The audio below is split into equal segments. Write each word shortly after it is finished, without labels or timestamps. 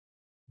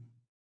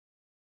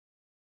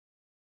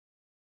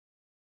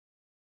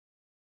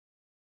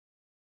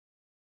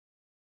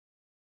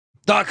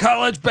The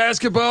college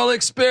basketball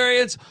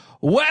experience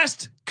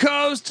West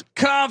Coast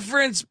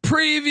Conference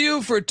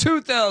preview for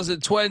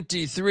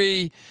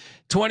 2023-24.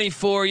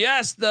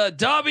 Yes, the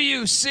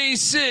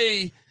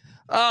WCC.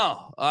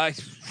 Oh, I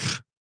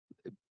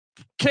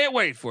can't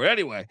wait for it.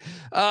 Anyway,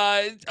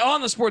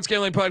 on the Sports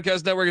Gambling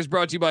Podcast Network is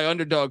brought to you by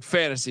Underdog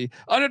Fantasy.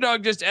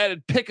 Underdog just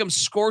added Pick'em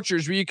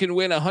Scorchers, where you can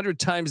win 100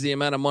 times the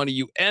amount of money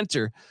you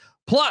enter.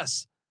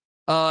 Plus,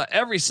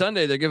 every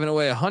Sunday they're giving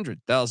away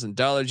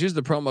 $100,000. Use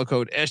the promo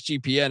code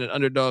SGPN at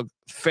Underdog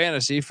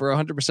Fantasy for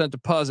 100%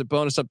 deposit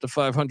bonus up to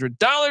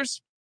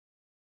 $500.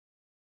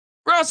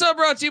 We're also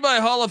brought to you by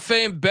Hall of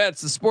Fame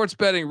Bets, the sports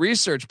betting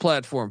research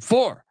platform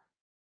for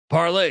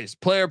parlays,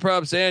 player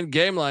props, and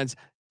game lines.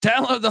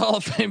 Download the Hall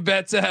of Fame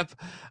Bets app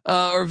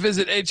or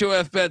visit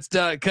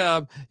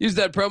hofbets.com. Use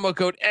that promo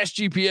code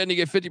SGPN to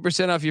get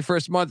 50% off your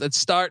first month and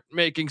start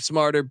making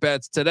smarter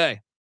bets today.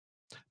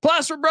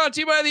 Plus, we're brought to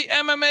you by the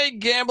MMA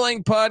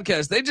Gambling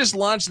Podcast. They just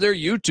launched their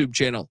YouTube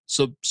channel.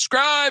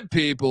 Subscribe,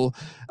 people.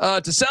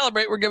 To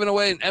celebrate, we're giving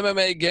away an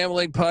MMA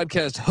Gambling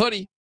Podcast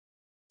hoodie.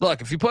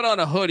 Look, if you put on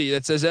a hoodie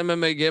that says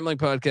MMA Gambling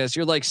Podcast,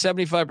 you're like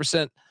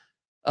 75%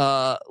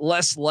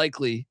 less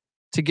likely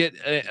to get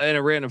in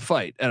a random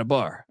fight at a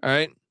bar. All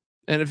right.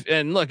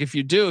 And look, if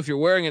you're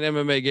wearing an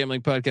MMA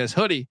Gambling Podcast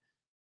hoodie,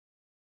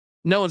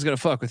 no one's going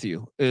to fuck with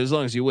you as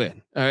long as you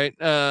win. All right.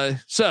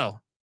 So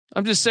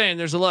I'm just saying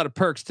there's a lot of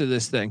perks to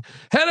this thing.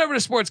 Head over to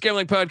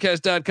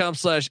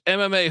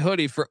sportsgamblingpodcast.com/MMA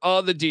hoodie for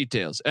all the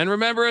details. And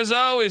remember, as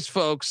always,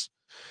 folks,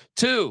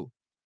 to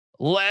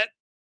let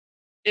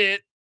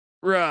it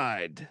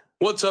ride.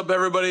 What's up,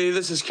 everybody?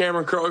 This is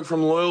Cameron Krog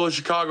from Loyola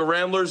Chicago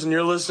Ramblers, and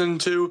you're listening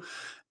to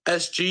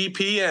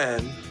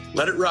SGPN.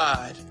 Let it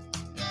ride.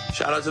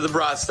 Shout out to the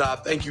Broad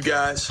Stop. Thank you,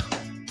 guys.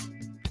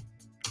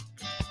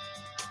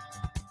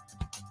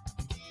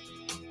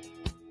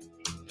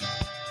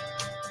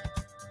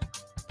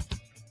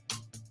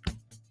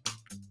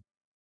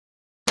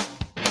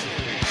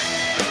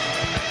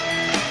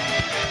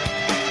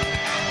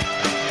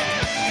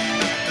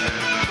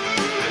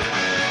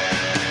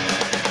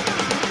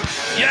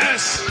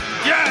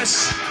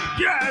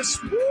 Yes.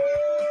 Woo!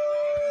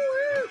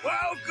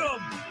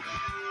 Welcome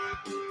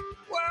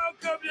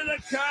to the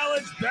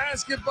college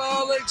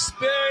basketball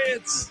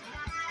experience.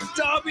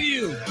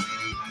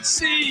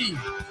 WCC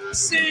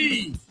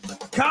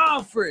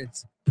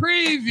conference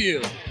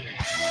preview.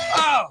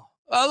 Oh,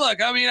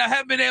 look, I mean, I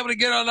haven't been able to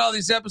get on all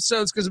these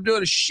episodes because I'm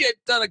doing a shit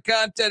ton of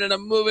content and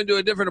I'm moving to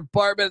a different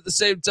apartment at the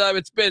same time.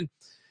 It's been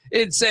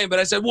insane, but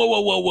I said,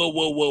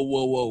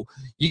 whoa.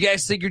 You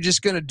guys think you're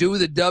just going to do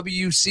the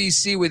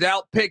WCC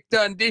without Pick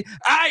Dundee?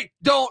 I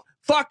don't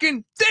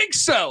fucking think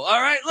so.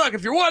 All right. Look,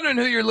 if you're wondering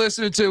who you're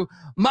listening to,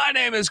 my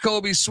name is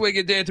Colby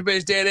Swiggin,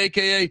 Database Dan,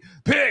 aka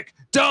Pick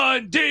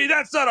Dundee.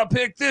 That's not a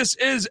pick. This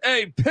is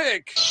a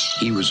pick.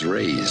 He was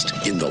raised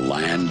in the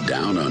land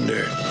down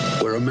under,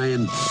 where a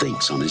man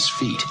thinks on his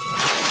feet,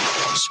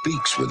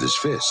 speaks with his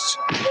fists,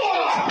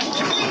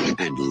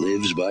 and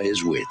lives by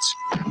his wits.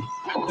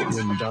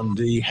 When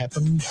Dundee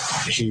happened,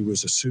 he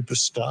was a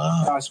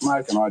superstar. I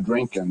smoke and I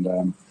drink and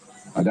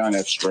I don't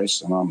have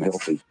stress and I'm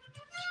healthy.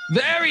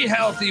 Very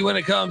healthy when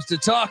it comes to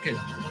talking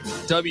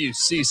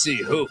WCC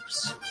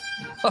hoops.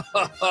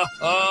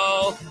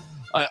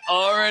 I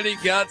already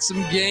got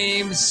some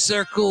games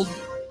circled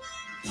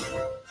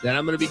that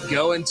I'm going to be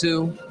going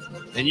to,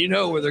 and you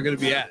know where they're going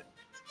to be at,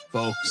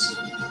 folks.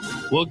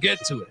 We'll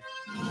get to it.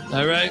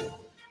 All right?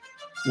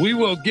 We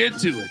will get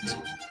to it.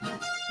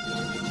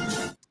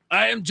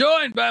 I am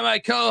joined by my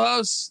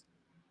co-hosts.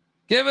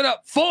 Give it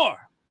up for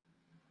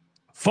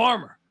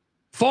former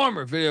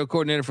video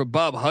coordinator for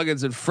Bob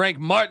Huggins and Frank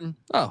Martin.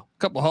 Oh, a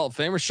couple of Hall of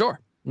Famers, sure.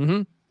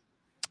 Mm-hmm.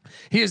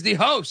 He is the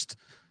host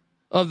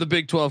of the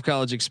Big 12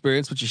 College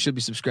Experience, which you should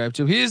be subscribed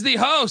to. He is the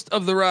host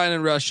of the Ryan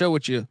and Rush Show,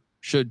 which you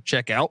should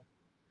check out.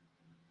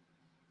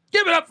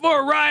 Give it up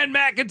for Ryan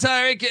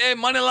McIntyre, aka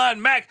Moneyline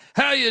Mac.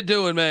 How you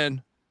doing,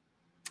 man?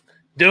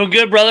 Doing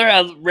good, brother.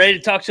 I'm ready to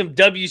talk some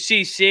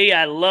WCC.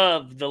 I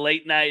love the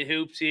late night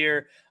hoops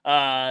here.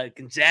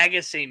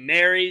 Gonzaga, St.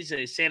 Mary's,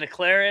 Santa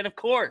Clara, and of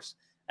course,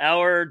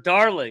 our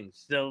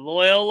darlings, the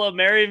Loyola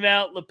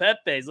Marymount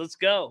LePepes. Let's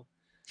go.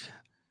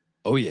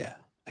 Oh, yeah.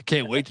 I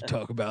can't wait to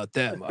talk about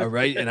them. All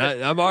right. And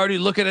I'm already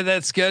looking at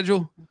that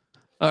schedule.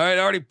 All right.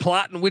 Already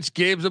plotting which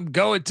games I'm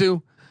going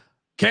to.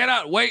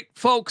 Cannot wait,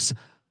 folks.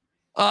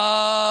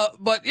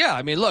 But yeah,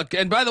 I mean, look,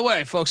 and by the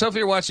way, folks,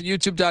 hopefully you're watching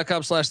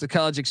youtube.com/the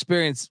college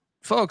experience.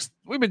 Folks,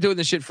 we've been doing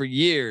this shit for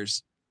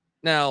years.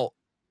 Now,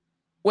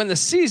 when the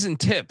season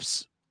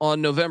tips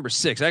on November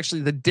 6th,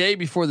 actually the day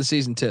before the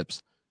season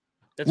tips,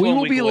 we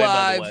will be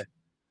live.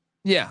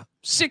 Yeah.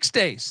 6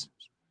 days.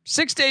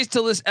 6 days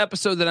till this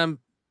episode that I'm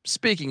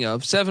speaking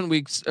of. 7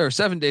 weeks or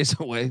 7 days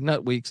away,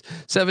 not weeks,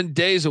 7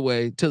 days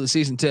away till the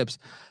season tips.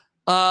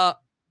 We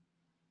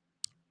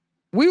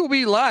will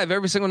be live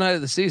every single night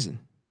of the season.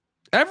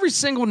 Every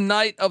single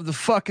night of the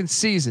fucking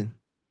season.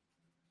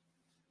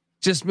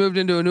 Just moved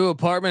into a new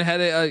apartment.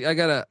 I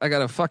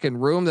got a fucking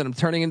room that I'm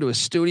turning into a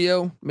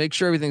studio. Make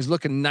sure everything's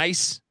looking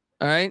nice.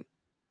 All right.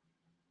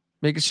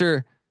 Making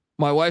sure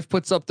My wife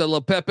puts up the La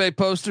Pepe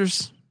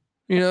posters,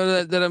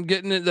 that I'm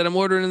getting that I'm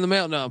ordering in the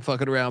mail. No, I'm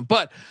fucking around,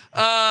 but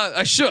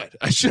I should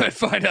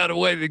find out a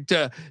way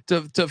to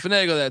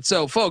finagle that.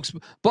 So folks,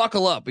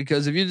 buckle up,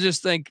 because if you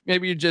just think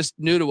maybe you're just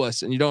new to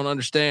us and you don't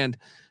understand,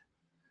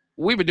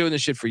 we've been doing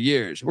this shit for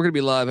years. We're going to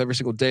be live every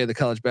single day of the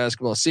college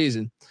basketball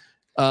season.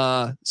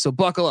 So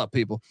buckle up,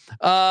 people.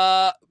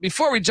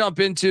 Before we jump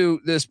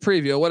into this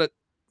preview, I want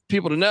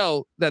people to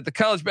know that the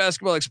college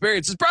basketball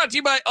experience is brought to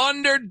you by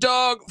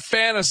Underdog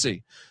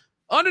Fantasy.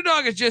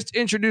 Underdog has just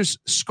introduced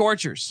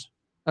Scorchers.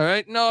 All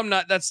right. No, I'm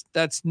not. That's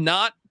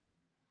not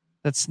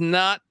the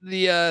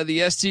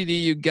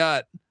STD you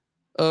got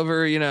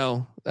over,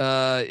 in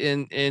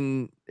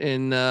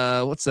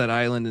what's that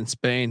island in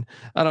Spain?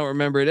 I don't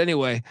remember it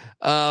anyway.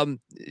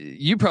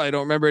 You probably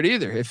don't remember it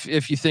either.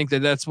 If you think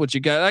that that's what you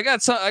got, I got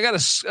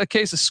a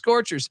case of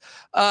Scorchers.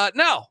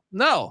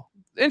 No.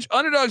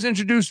 Underdogs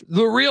introduced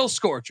the real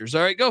Scorchers.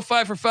 All right, go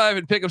 5 for 5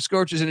 and pick up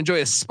Scorchers and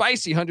enjoy a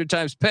spicy 100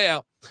 times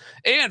payout.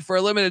 And for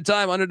a limited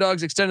time,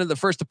 Underdogs extended the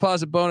first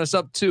deposit bonus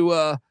up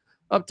to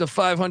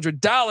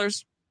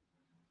 $500,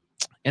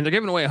 and they're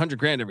giving away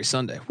 $100,000 every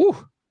Sunday. Woo!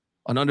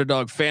 On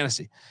Underdog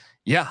Fantasy.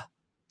 Yeah.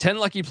 10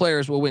 lucky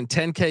players will win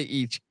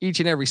 $10,000 each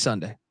and every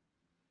Sunday.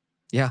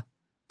 Yeah.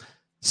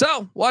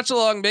 So watch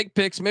along, make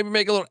picks, maybe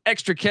make a little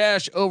extra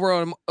cash over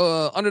on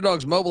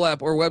Underdog's mobile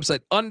app or website,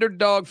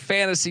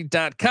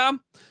 underdogfantasy.com.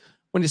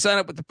 When you sign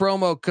up with the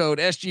promo code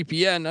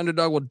SGPN,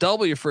 Underdog will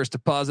double your first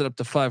deposit up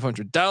to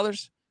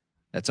 $500.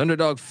 That's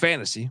Underdog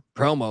Fantasy,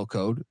 promo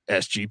code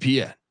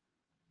SGPN.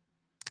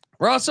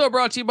 We're also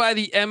brought to you by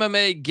the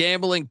MMA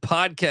Gambling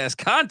Podcast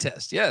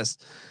Contest. Yes.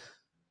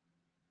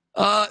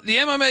 The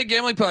MMA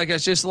Gambling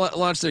Podcast just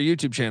launched their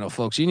YouTube channel,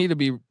 folks. You need to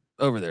be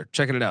over there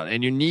checking it out,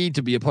 and you need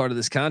to be a part of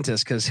this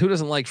contest, because who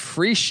doesn't like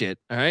free shit?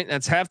 All right.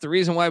 That's half the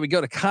reason why we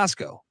go to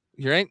Costco.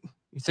 Right.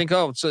 You think,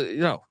 oh, so,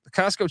 the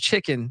Costco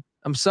chicken,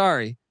 I'm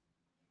sorry,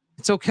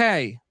 it's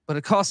okay, but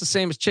it costs the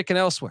same as chicken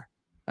elsewhere.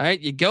 All right.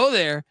 You go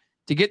there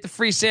to get the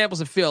free samples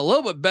and feel a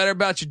little bit better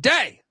about your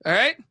day. All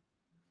right.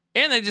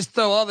 And they just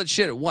throw all that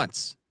shit at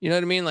once. You know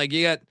what I mean? Like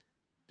I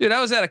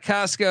was at a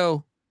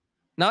Costco,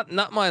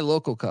 not my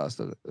local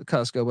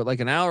Costco, but like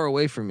an hour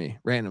away from me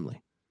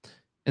randomly.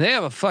 And they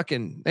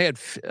had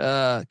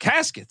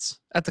caskets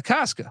at the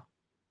Costco.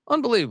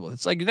 Unbelievable.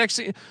 It's like next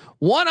thing,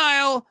 one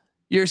aisle,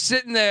 you're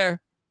sitting there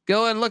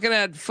going, looking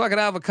at fucking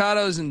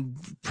avocados and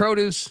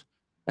produce.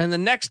 And the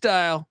next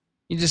aisle,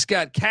 you just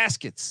got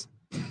caskets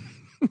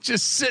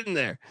just sitting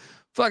there.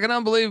 Fucking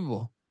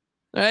unbelievable.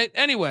 All right.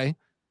 Anyway,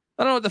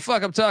 I don't know what the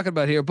fuck I'm talking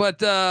about here,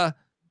 but,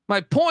 my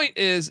point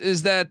is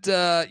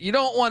that you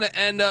don't want to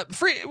end up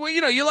free. Well,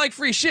 you like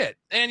free shit,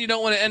 and you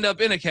don't want to end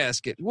up in a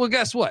casket. Well,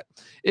 guess what?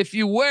 If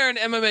you wear an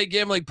MMA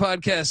Gambling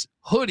Podcast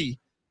hoodie,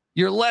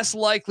 you're less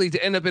likely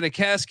to end up in a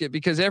casket,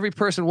 because every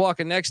person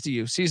walking next to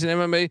you sees an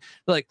MMA,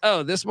 like,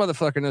 oh, this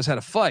motherfucker knows how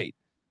to fight.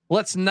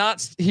 Let's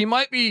not. He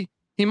might be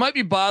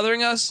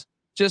bothering us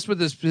just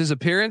with his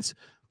appearance,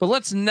 but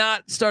let's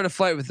not start a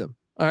fight with him.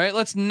 All right,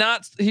 let's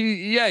not.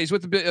 He's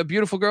with a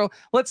beautiful girl.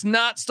 Let's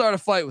not start a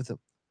fight with him.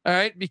 All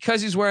right,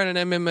 because he's wearing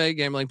an MMA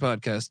Gambling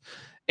Podcast,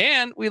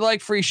 and we like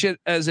free shit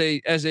as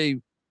a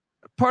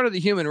part of the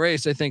human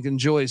race. I think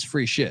enjoys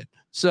free shit.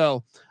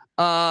 So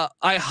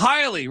I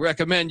highly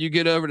recommend you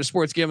get over to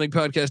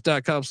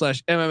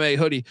sportsgamblingpodcast.com/MMA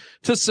hoodie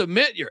to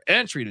submit your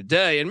entry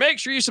today, and make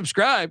sure you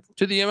subscribe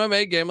to the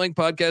MMA Gambling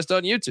Podcast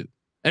on YouTube.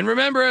 And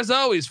remember, as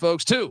always,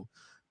 folks, to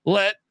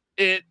let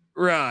it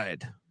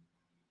ride.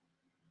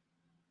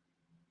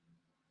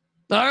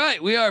 All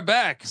right, we are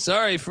back.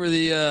 Sorry for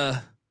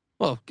the.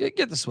 Well, get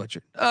the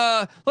sweatshirt.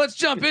 Let's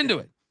jump into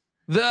it.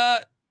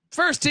 The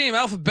first team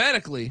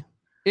alphabetically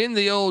in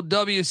the old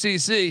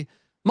WCC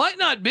might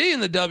not be in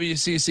the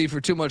WCC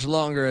for too much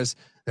longer, as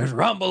there's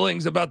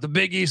rumblings about the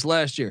Big East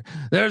last year.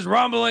 There's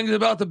rumblings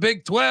about the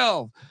Big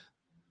 12.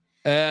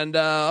 And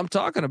I'm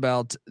talking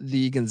about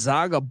the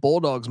Gonzaga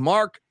Bulldogs.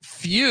 Mark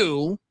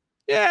Few.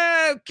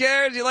 Yeah, who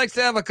cares? He likes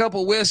to have a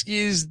couple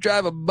whiskeys,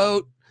 drive a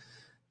boat,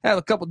 have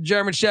a couple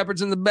German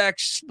Shepherds in the back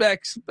of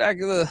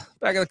the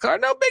car.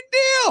 No big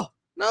deal.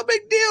 No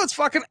big deal. It's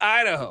fucking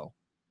Idaho.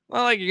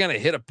 Not like you're gonna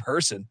hit a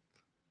person.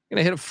 You're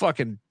gonna hit a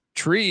fucking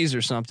trees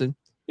or something.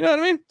 You know what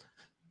I mean?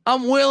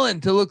 I'm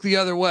willing to look the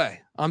other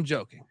way. I'm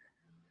joking.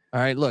 All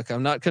right. Look,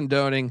 I'm not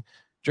condoning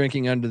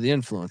drinking under the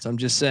influence. I'm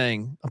just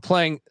saying I'm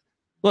playing.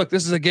 Look,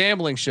 this is a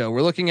gambling show.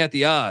 We're looking at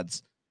the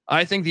odds.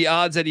 I think the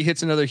odds that he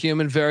hits another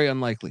human, very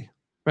unlikely.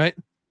 Right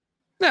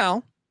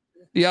now,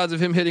 the odds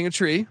of him hitting a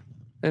tree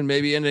and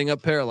maybe ending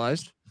up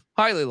paralyzed,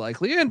 highly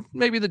likely, and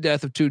maybe the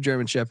death of 2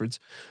 German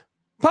Shepherds,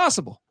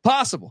 possible.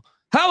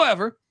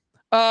 However,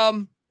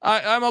 I'm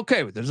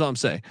okay with it. Is all I'm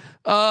saying.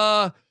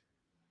 Mark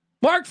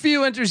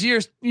Few enters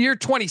year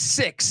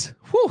 26.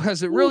 Whew,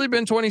 has it really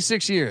been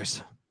 26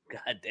 years?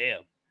 God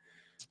damn.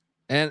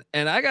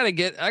 And I gotta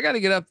get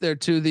up there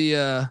to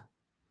the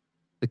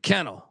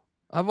kennel.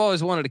 I've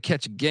always wanted to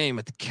catch a game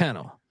at the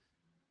kennel.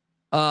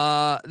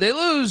 They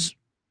lose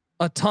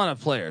a ton of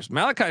players.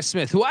 Malachi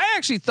Smith, who I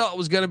actually thought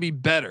was going to be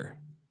better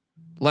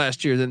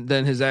last year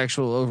than his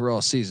actual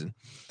overall season.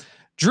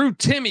 Drew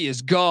Timme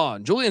is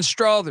gone. Julian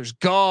Strother's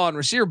gone.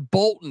 Rasir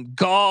Bolton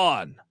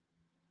gone.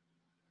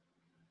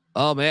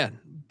 Oh man.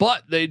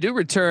 But they do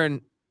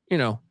return,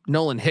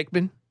 Nolan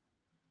Hickman,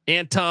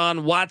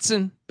 Anton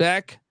Watson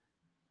back.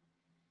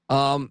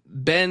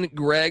 Ben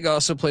Gregg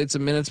also played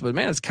some minutes, but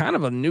man, it's kind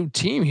of a new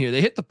team here.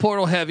 They hit the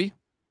portal heavy.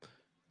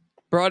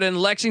 Brought in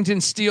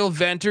Lexington Steel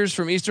Venters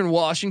from Eastern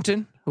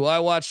Washington, who I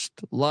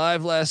watched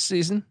live last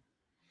season.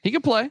 He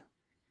could play.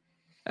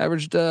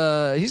 Averaged,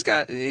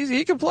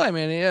 he can play,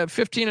 man. He had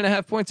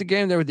 15.5 points a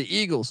game there with the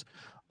Eagles.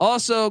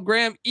 Also,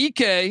 Graham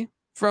Ike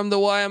from the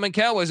Wyoming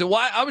Cowboys. And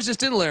why I was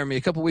just in Laramie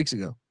a couple weeks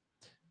ago,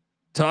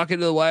 talking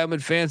to the Wyoming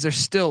fans. They're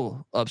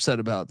still upset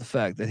about the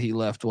fact that he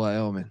left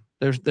Wyoming.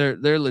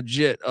 They're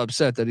legit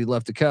upset that he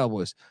left the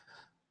Cowboys.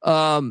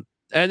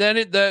 And then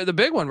the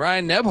big one,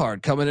 Ryan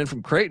Nebhard coming in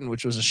from Creighton,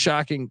 which was a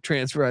shocking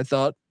transfer, I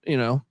thought,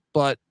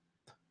 but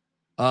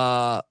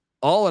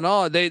all in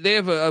all, they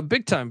have a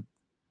big time,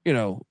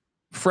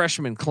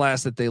 freshman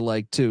class that they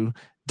like too.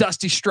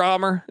 Dusty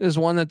Stromer is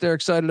one that they're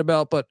excited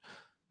about, but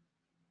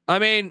I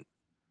mean,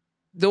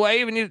 do I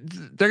even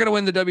they're going to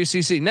win the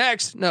WCC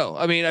next? No,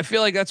 I mean, I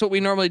feel like that's what we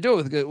normally do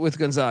with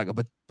Gonzaga,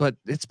 but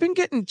it's been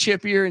getting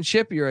chippier and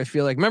chippier. I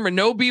feel like, remember,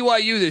 no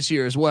BYU this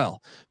year as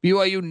well.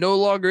 BYU no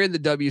longer in the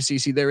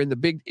WCC. They're in the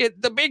Big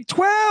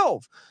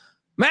 12.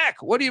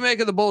 Mac, what do you make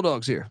of the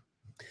Bulldogs here?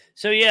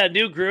 So yeah,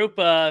 new group.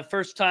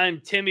 First time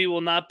Timme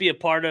will not be a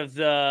part of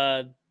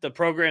the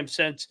program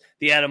since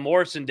the Adam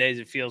Morrison days.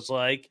 It feels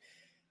like.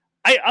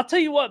 I'll tell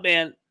you what,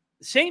 man.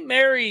 St.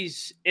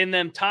 Mary's and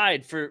them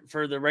tied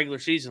for the regular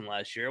season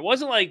last year. It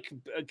wasn't like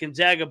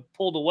Gonzaga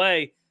pulled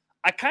away.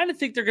 I kind of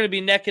think they're going to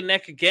be neck and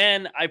neck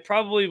again. I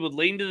probably would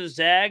lean to the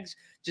Zags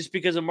just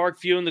because of Mark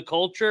Few and the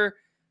culture,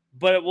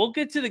 but we'll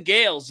get to the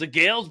Gales. The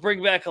Gales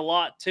bring back a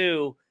lot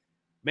too.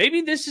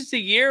 Maybe this is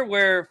the year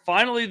where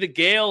finally the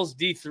Gales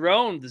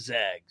dethrone the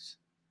Zags.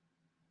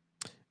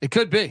 It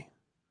could be.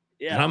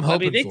 Yeah. And I'm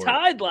hoping they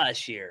tied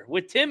last year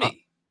with Timme.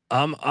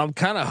 I'm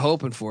kind of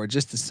hoping for it.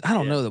 I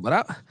don't know that,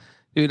 but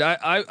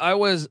I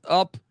was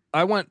up.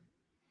 I went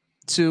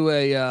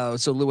to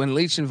so when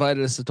Leach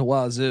invited us to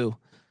Wazoo,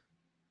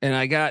 and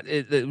I got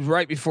it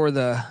right before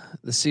the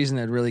season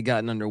had really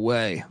gotten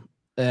underway,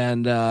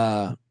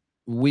 and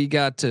we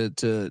got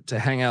to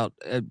hang out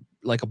at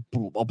like a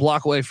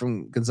block away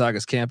from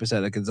Gonzaga's campus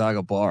at a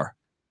Gonzaga bar.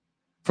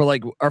 For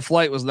like our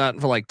flight was not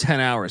for like 10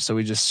 hours, so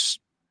we just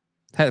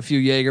had a few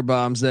Jaeger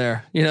bombs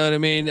there. You know what I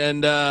mean?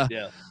 And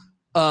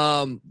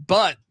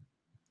but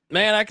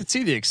man, I could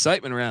see the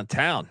excitement around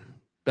town.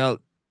 I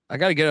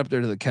got to get up there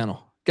to the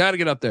kennel. Got to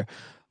get up there.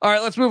 All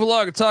right, let's move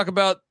along and talk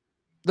about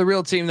the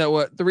real team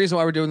the reason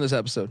why we're doing this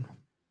episode.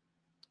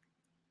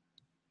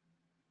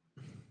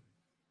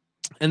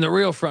 And the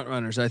real front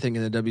runners, I think,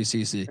 in the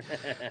WCC.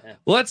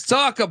 Let's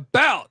talk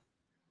about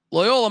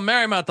Loyola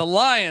Marymount, the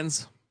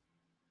Lions.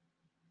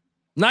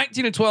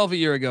 19-12 a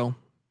year ago.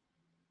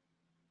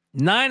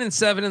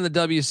 9-7 in the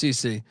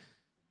WCC.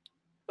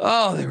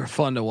 Oh, they were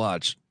fun to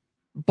watch.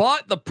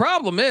 But the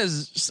problem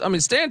is, I mean,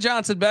 Stan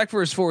Johnson back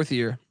for his 4th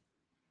year,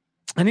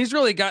 and he's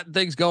really got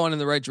things going in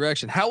the right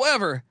direction.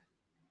 However,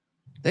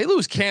 they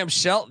lose Cam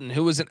Shelton,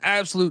 who was an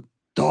absolute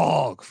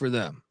dog for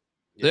them.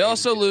 Yeah, they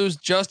also lose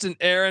Justin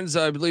Aarons,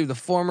 I believe the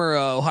former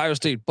Ohio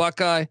State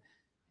Buckeye.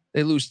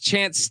 They lose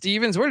Chance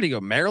Stevens. Where did he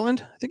go?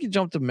 Maryland? I think he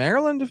jumped to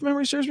Maryland, if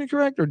memory serves me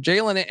correct. Or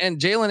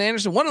Jalen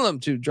Anderson. One of them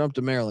two jumped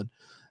to Maryland.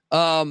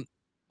 All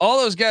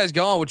those guys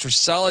gone, which were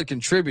solid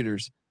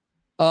contributors.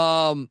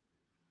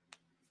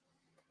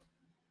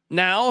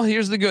 Now,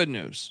 here's the good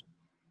news.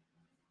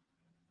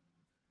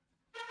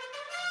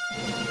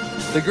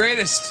 The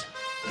greatest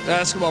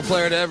basketball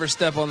player to ever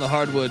step on the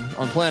hardwood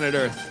on planet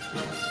Earth.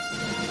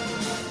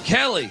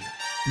 Kelly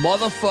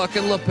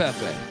motherfucking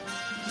LePepe.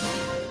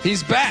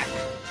 He's back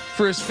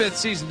for his 5th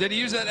season. Did he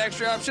use that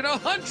extra option?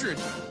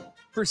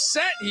 100%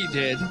 he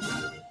did.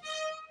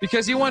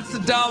 Because he wants to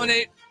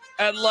dominate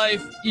at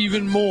life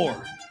even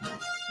more.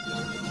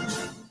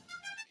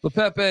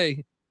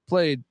 LePepe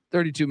played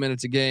 32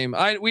 minutes a game.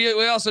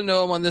 We also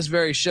know him on this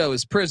very show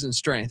as Prison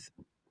Strength.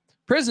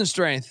 Prison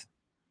Strength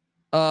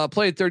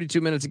played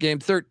 32 minutes a game,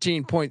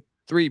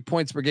 13.3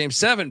 points per game,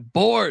 7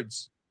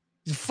 boards.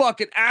 He's a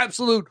fucking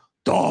absolute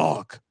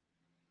dog.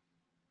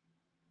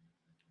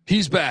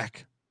 He's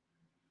back.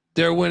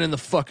 They're winning the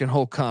fucking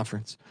whole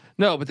conference.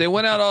 No, but they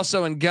went out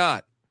also and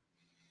got,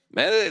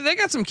 man, they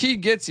got some key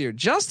gets here.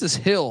 Justice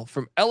Hill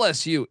from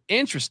LSU.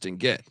 Interesting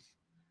get.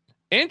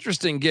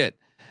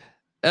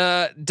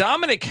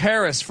 Dominic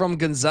Harris from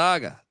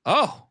Gonzaga.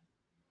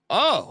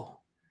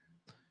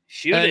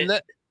 Shoot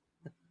it.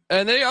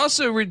 And they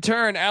also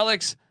return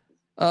Alex,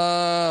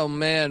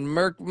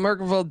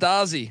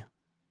 Merkavaldazzi,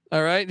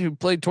 all right, who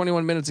played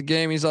 21 minutes a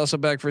game. He's also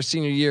back for a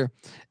senior year.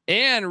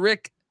 And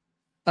Rick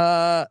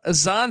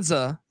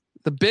Azanza,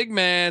 the big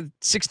man,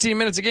 16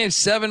 minutes a game,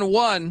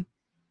 7-1.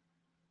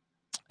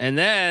 And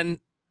then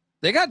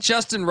they got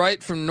Justin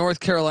Wright from North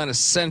Carolina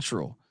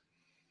Central.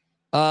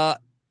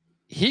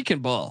 He can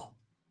ball.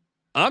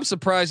 I'm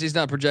surprised he's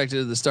not projected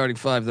to the starting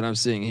 5 that I'm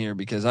seeing here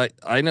because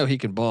I know he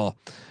can ball.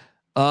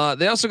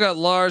 They also got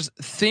Lars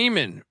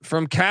Thiemann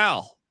from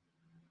Cal.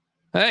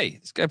 Hey,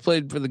 this guy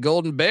played for the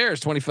Golden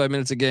Bears 25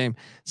 minutes a game.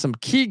 Some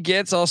key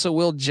gets. Also,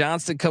 Will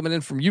Johnston coming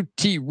in from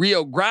UT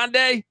Rio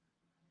Grande.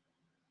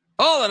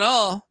 All in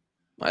all,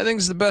 I think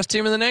it's the best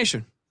team in the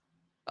nation.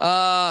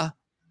 I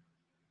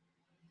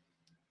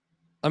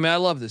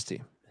love this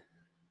team.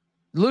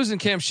 Losing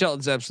Cam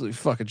Shelton's absolutely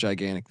fucking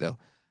gigantic, though.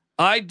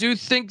 I do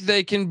think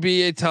they can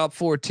be a top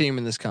 4 team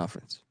in this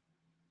conference.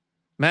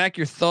 Mac,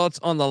 your thoughts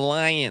on the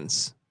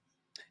Lions?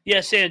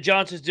 Yeah, Sam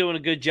Johnson's doing a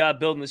good job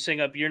building this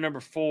thing up. Year number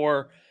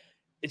 4.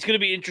 It's going to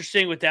be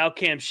interesting without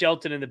Cam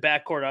Shelton in the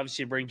backcourt.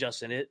 Obviously, bring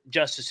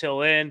Justice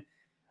Hill in.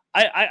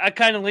 I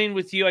kind of lean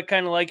with you. I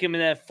kind of like him in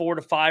that 4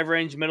 to 5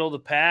 range, middle of the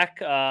pack.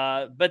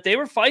 But they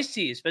were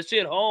feisty, especially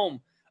at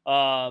home.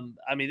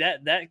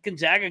 That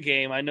Gonzaga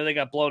game, I know they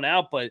got blown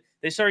out, but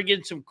they started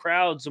getting some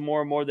crowds the more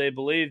and more they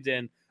believed.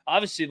 And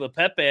obviously,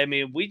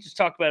 LePepe, we just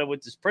talked about it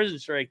with this prison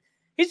streak.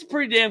 He's a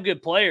pretty damn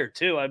good player,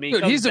 too. He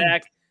comes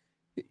back.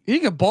 He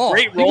can ball.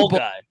 Great role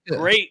guy.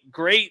 Yeah.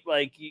 Great.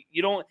 Like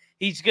you don't.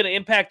 He's going to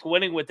impact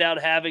winning without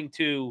having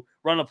to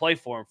run a play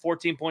for him.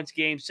 14 points a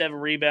game, 7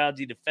 rebounds.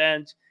 He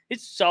defends.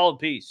 It's a solid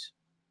piece.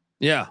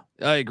 Yeah,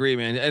 I agree,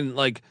 man. And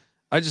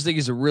I just think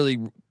he's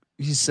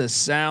a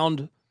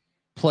sound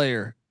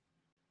player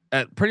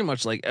at pretty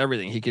much like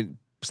everything. He can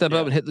step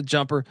up and hit the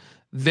jumper.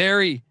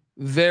 Very,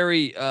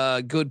 very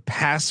good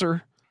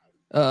passer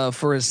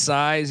for his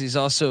size.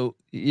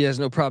 He has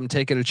no problem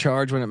taking a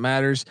charge when it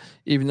matters,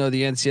 even though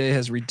the NCAA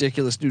has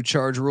ridiculous new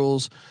charge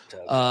rules.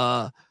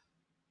 We're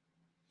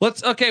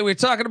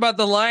talking about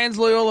the Lions,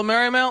 Loyola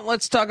Marymount.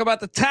 Let's talk about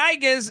the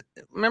Tigers.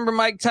 Remember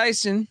Mike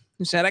Tyson,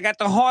 who said, I got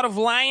the heart of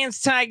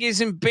Lions, Tigers,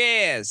 and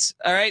Bears.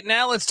 All right,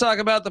 now let's talk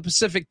about the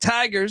Pacific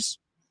Tigers.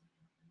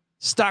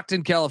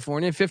 Stockton,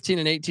 California,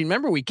 15-18.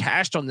 Remember we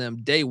cashed on them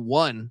day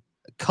 1,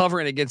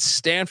 covering against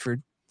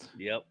Stanford.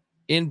 Yep.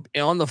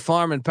 On the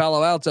farm in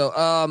Palo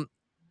Alto.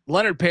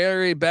 Leonard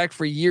Perry back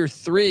for year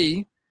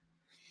 3.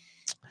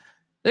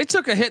 They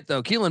took a hit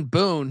though. Keelan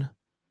Boone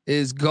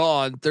is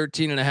gone,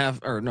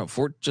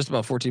 just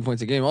about 14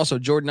 points a game. Also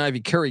Jordan Ivy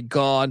Curry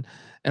gone.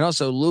 And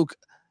also Luke,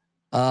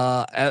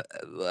 how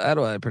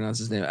do I pronounce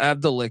his name?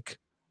 Abdalik,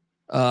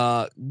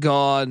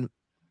 gone.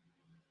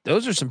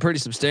 Those are some pretty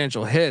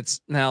substantial hits.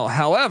 Now,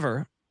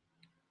 however,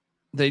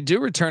 they do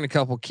return a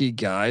couple key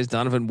guys.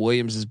 Donovan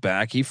Williams is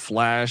back. He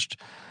flashed.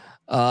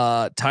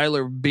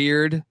 Tyler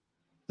Beard,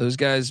 those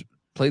guys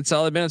played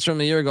solid minutes from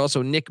a year ago.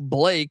 Also, Nick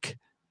Blake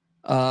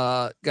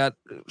got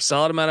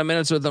solid amount of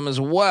minutes with them as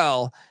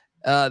well.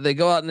 They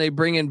go out and they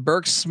bring in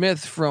Burke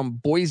Smith from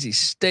Boise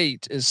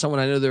State, is someone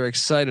I know they're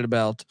excited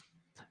about.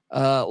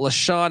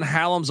 LaShawn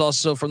Hallam's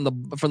also from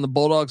the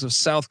Bulldogs of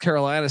South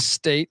Carolina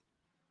State.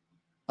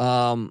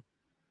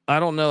 I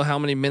don't know how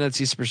many minutes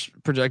he's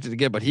projected to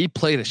get, but he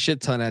played a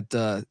shit ton at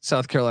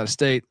South Carolina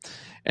State.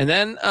 And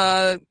then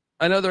I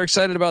know they're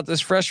excited about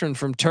this freshman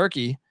from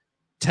Turkey,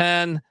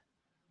 Tan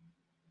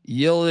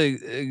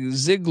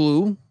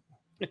Zoglu.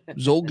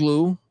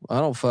 I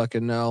don't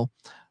fucking know.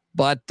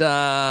 But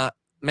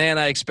man,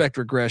 I expect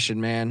regression,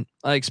 man.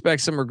 I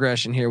expect some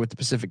regression here with the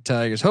Pacific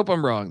Tigers. Hope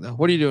I'm wrong, though.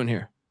 What are you doing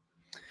here?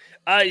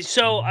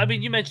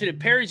 You mentioned it.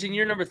 Perry's in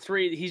year number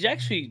 3. He's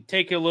actually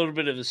taking a little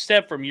bit of a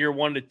step from year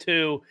 1 to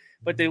 2,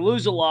 but they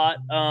lose a lot.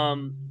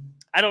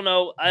 I don't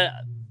know.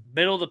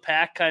 Middle of the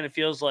pack kind of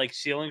feels like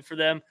ceiling for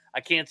them.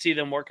 I can't see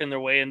them working their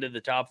way into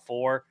the top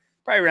 4,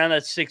 probably around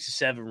that 6 to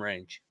 7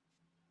 range.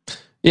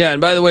 Yeah.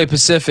 And by the way,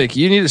 Pacific,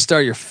 you need to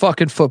start your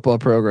fucking football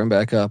program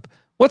back up.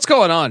 What's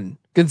going on?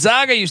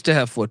 Gonzaga used to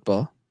have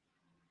football.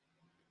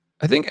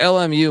 I think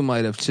LMU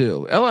might have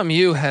too.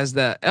 LMU has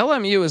that.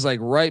 LMU is like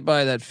right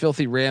by that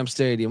filthy Ram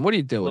Stadium. What are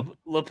you doing?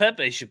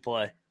 LePepe should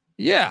play.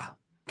 Yeah.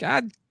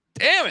 God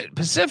damn it.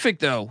 Pacific,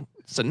 though.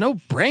 It's a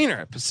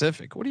no-brainer at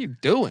Pacific. What are you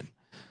doing?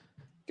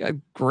 Got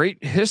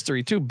great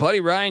history, too. Buddy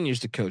Ryan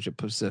used to coach at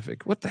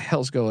Pacific. What the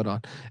hell's going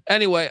on?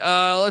 Anyway,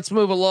 let's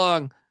move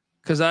along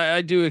because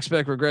I do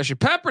expect regression.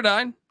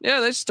 Pepperdine.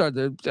 Yeah, they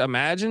started.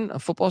 Imagine a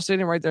football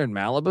stadium right there in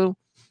Malibu.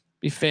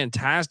 Be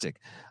fantastic.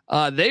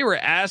 They were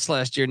ass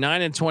last year,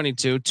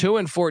 9-22,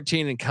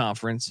 2-14 in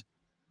conference.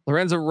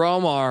 Lorenzo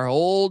Romar,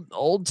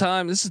 old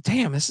time. This is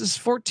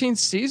 14th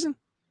season.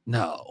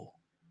 No,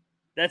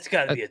 that's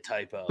got to be a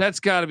typo. That's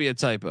got to be a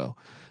typo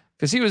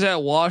because he was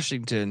at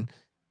Washington,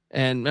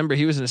 and remember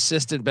he was an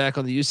assistant back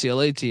on the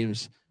UCLA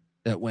teams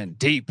that went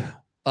deep.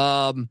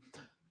 This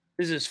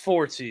is his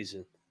 4th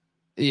season.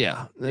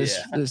 Yeah.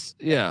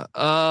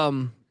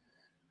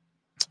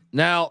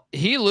 Now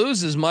he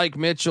loses Mike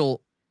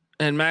Mitchell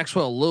and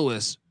Maxwell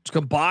Lewis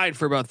combined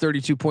for about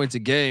 32 points a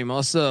game.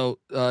 Also,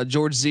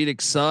 George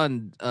Zedek's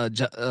son,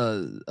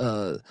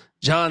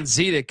 John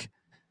Zedek,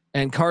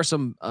 and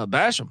Carson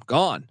Basham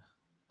gone.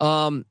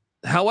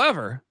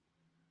 However,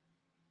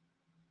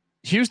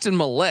 Houston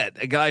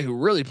Millette, a guy who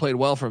really played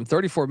well for him,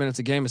 34 minutes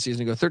a game a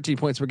season ago, 13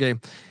 points per game,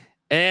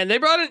 and they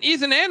brought in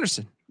Ethan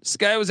Anderson. This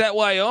guy was at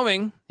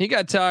Wyoming. He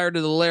got tired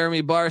of the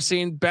Laramie bar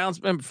scene.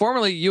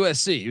 Formerly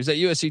USC. He was at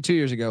USC 2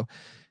 years ago.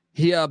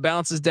 He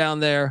bounces down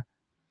there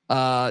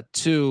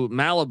to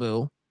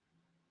Malibu,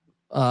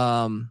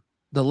 the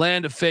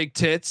land of fake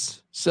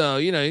tits. So,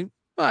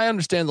 I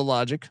understand the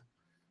logic.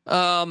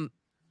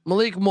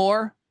 Malik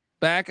Moore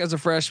back as a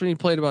freshman. He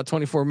played about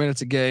 24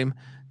 minutes a game.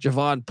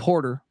 Javon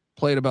Porter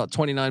played about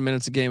 29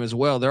 minutes a game as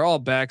well. They're all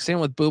back. Same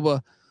with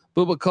Boubacar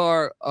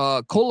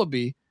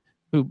Kolabi,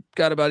 who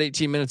got about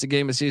 18 minutes a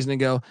game a season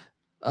ago.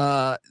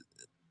 I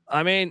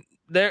mean,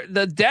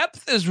 the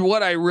depth is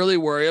what I really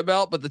worry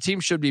about, but the team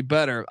should be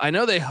better. I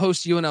know they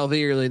host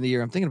UNLV early in the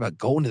year. I'm thinking about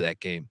going to that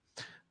game.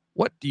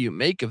 What do you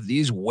make of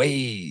these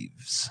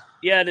Waves?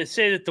 Yeah, to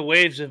say that the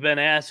Waves have been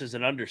ass is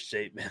an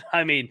understatement.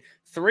 I mean,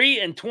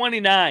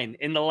 3-29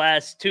 in the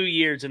last 2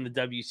 years in the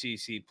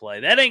WCC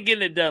play. That ain't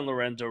getting it done,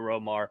 Lorenzo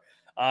Romar.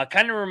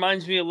 Kind of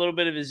reminds me a little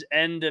bit of his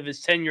end of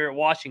his tenure at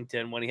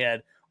Washington when he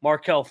had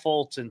Markelle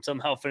Fultz and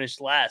somehow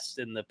finished last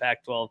in the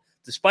Pac-12,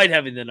 despite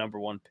having the number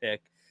 1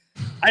 pick.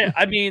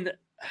 I mean,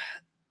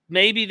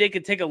 maybe they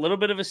could take a little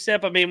bit of a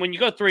step. I mean, when you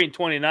go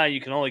 3-29,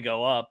 you can only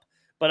go up.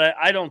 But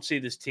I don't see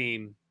this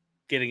team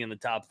getting in the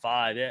top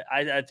 5.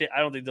 I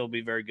don't think they'll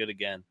be very good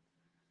again.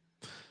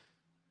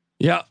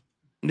 Yeah.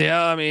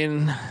 I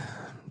mean,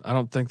 I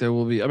don't think there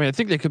will be. I mean, I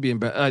think they could be.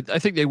 I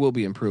think they will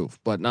be improved,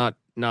 but not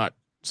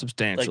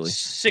substantially. Like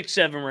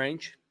 6-7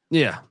 range.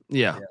 Yeah.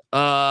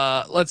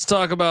 Let's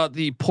talk about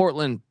the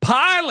Portland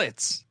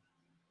Pilots.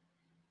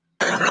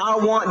 I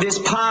want this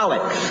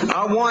pilot.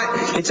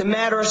 It's a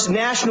matter of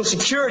national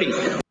security.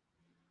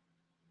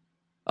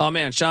 Oh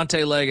man,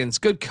 Shante Leggins,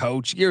 good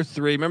coach. Year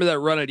 3. Remember that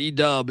run at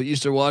E-Dub at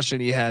Eastern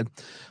Washington? He had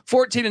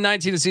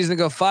 14-19 the season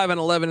ago,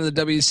 5-11 in the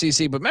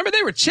WCC. But remember,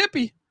 they were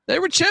chippy.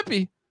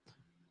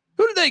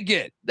 Who did they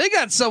get? They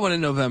got someone in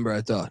November,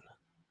 I thought.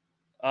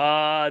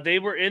 They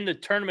were in the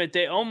tournament.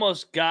 They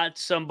almost got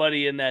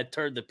somebody in that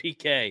the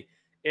PK.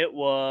 It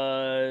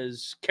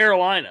was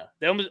Carolina.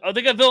 They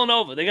got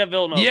Villanova.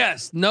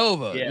 Yes,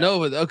 Nova. Yeah.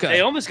 Nova. Okay.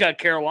 They almost got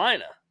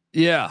Carolina.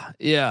 Yeah.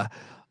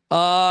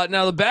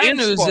 Now the bad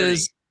news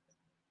is,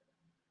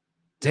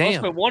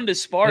 damn, but 1 to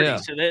Sparty. Yeah.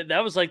 So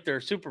that was like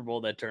their Super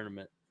Bowl, that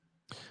tournament.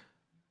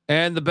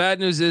 And the bad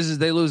news is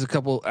they lose a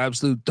couple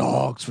absolute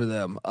dogs for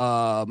them.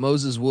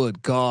 Moses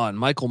Wood gone.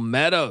 Michael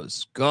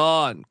Meadows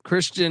gone.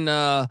 Christian,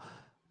 how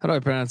do I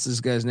pronounce this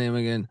guy's name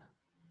again?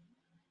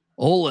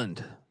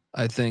 Oland,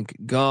 I think,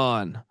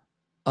 gone.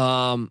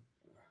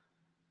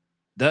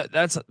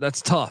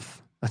 That's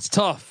tough. That's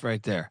tough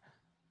right there.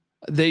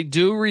 They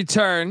do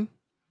return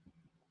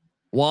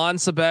Juan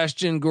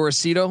Sebastian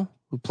Gorosito,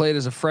 who played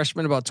as a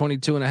freshman about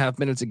 22.5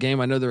 minutes a game.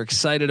 I know they're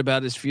excited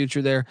about his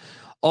future there.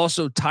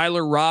 Also,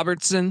 Tyler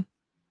Robertson.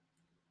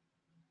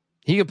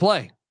 He could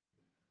play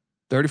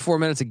 34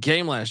 minutes a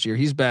game last year.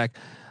 He's back.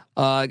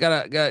 Got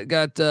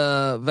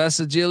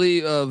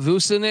Vasily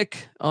Vucinic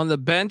on the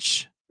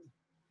bench.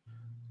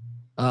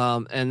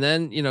 And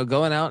then,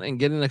 going out and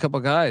getting a couple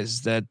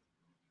guys that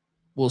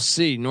we'll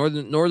see.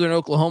 Northern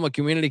Oklahoma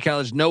Community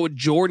College, Noah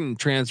Jordan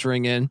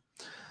transferring in.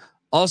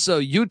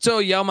 Also,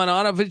 Yuto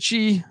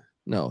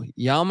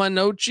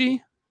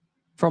Yamanouchi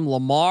from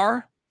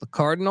Lamar, the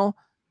Cardinal.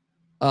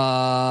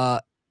 I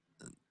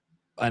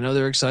know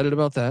they're excited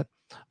about that.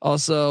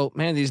 Also,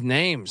 man, these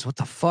names, what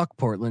the fuck,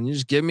 Portland? You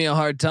just give me a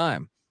hard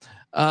time.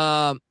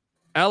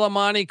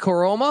 Alamani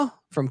Koroma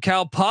from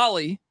Cal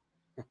Poly.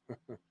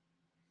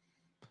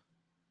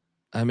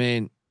 I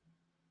mean,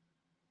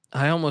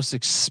 I almost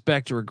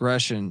expect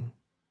regression,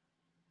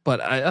 but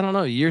I don't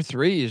know. Year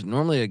 3 is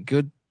normally a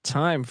good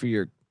time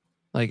for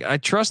I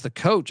trust the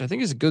coach. I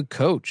think he's a good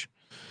coach.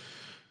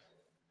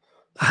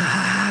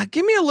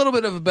 Give me a little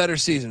bit of a better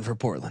season for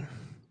Portland,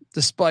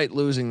 despite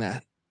losing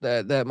that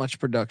much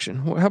production.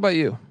 How about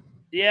you?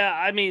 Yeah,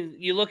 I mean,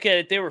 you look at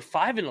it, they were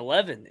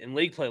 5-11 in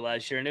league play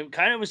last year, and it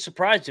kind of was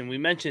surprising. We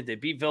mentioned they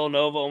beat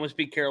Villanova, almost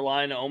beat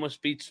Carolina,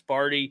 almost beat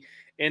Sparty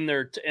in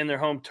their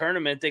home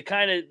tournament.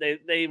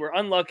 They were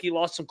unlucky,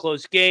 lost some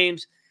close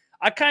games.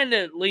 I kind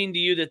of lean to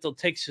you that they'll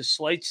take a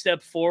slight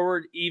step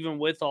forward, even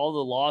with all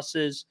the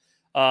losses,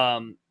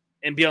 and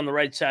be on the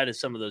right side of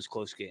some of those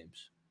close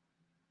games.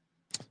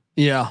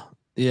 Yeah.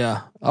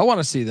 I want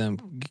to see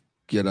them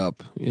get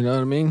up. You know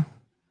what I mean?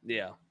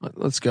 Yeah.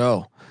 Let's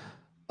go.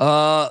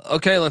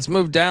 Okay, let's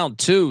move down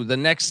to the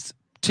next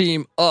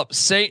team up.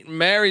 St.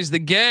 Mary's, the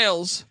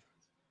Gales.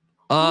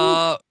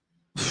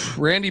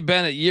 Randy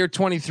Bennett, year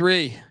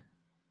 23.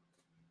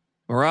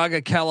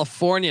 Moraga,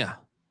 California.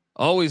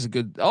 Always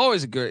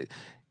a great.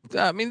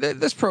 I mean,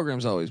 this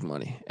program's always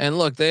money. And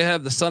look, they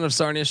have the son of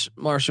Sarnish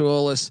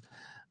Marshall,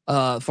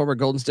 former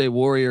Golden State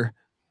Warrior,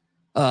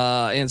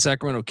 and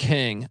Sacramento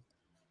King,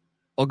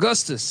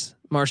 Augustus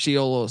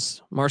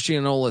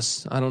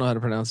Marcianolis. I don't know how to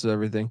pronounce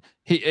everything.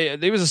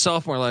 He was a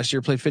sophomore last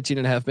year, played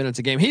 15.5 minutes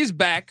a game. He's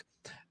back.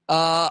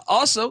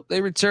 Also,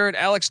 they returned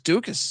Alex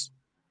Dukas,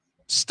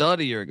 stud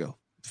a year ago,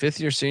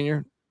 5th-year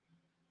senior.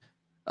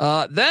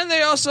 Then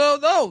they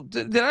also,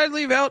 did I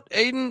leave out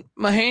Aiden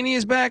Mahaney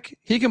is back?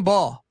 He can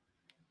ball,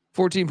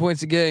 14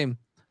 points a game.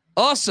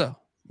 Also,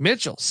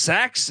 Mitchell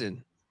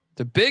Saxon,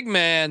 the big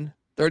man,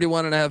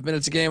 31.5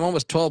 minutes a game,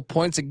 almost 12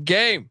 points a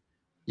game.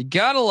 You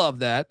gotta love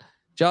that.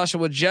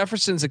 Joshua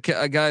Jefferson's a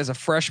guy as a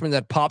freshman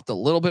that popped a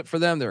little bit for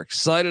them. They're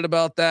excited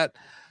about that.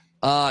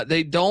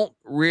 They don't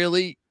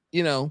really,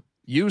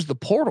 use the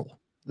portal.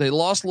 They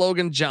lost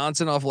Logan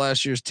Johnson off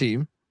last year's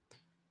team.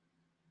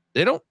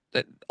 They don't.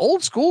 That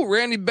old school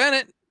Randy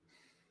Bennett.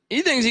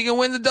 He thinks he can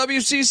win the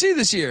WCC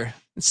this year.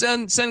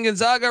 Send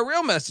Gonzaga a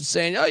real message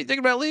saying, "Oh, you thinking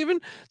about leaving?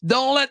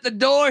 Don't let the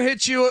door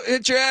hit your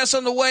ass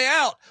on the way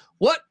out."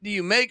 What do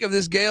you make of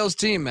this Gales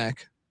team,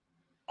 Mac?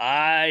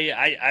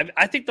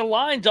 I think the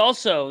lines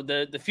also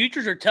the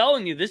futures are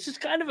telling you this is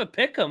kind of a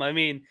pick 'em. I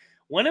mean,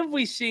 when have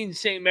we seen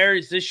St.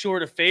 Mary's this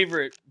short a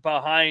favorite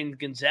behind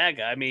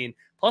Gonzaga? I mean,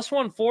 plus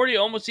 140,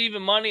 almost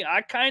even money.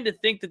 I kind of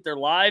think that they're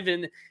live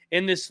in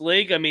this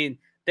league. I mean,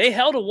 they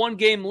held a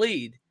 1-game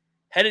lead,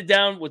 headed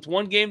down with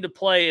 1 game to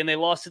play, and they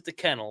lost at the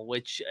Kennel,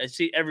 which I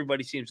see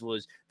everybody seems to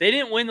lose. They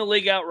didn't win the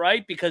league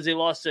outright because they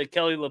lost to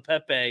Kelly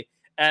LePepe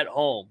at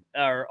home,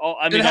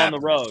 on the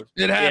road.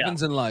 It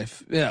happens in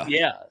life. Yeah.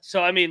 Yeah.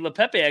 So, I mean,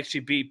 LePepe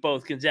actually beat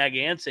both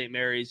Gonzaga and St.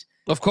 Mary's.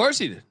 Of course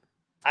he did.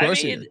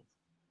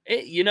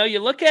 You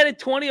look at it,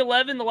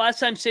 2011, the last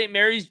time St.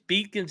 Mary's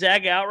beat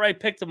Gonzaga outright,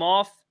 picked them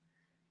off.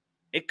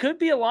 It could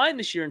be a line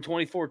this year in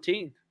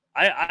 2014.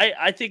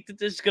 I think that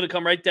this is going to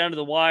come right down to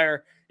the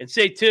wire. And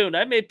stay tuned.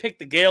 I may pick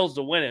the Gales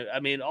to win it. I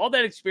mean, all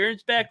that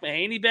experience back,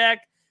 Mahaney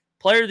back,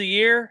 player of the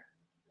year.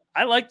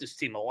 I like this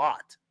team a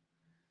lot.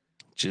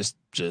 Just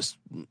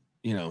know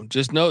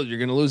that you're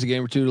going to lose a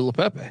game or two to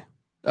LePepe.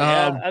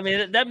 Yeah, I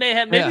mean, that may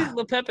have maybe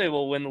LePepe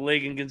will win the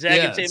league and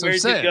Gonzaga and St.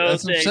 Mary's would go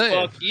say,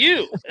 "Fuck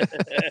you."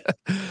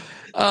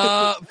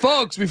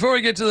 Folks, before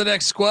we get to the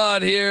next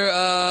squad here,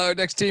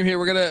 next team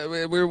here,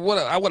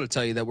 I want to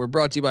tell you that we're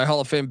brought to you by Hall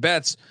of Fame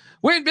Bets.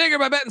 Win bigger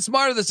by betting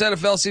smarter this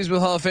NFL season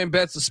with Hall of Fame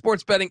Bets, the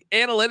sports betting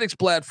analytics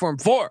platform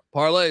for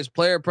parlays,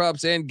 player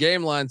props, and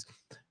game lines.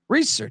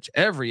 Research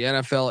every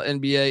NFL,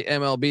 NBA,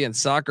 MLB, and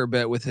soccer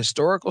bet with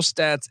historical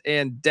stats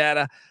and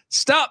data.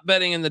 Stop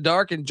betting in the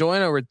dark and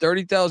join over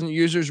 30,000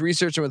 users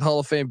researching with Hall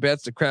of Fame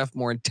Bets to craft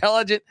more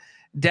intelligent,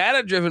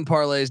 data-driven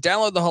parlays.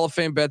 Download the Hall of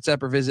Fame Bets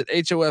app or visit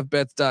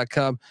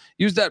hofbets.com.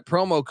 Use that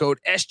promo code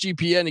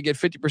SGPN to get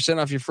 50%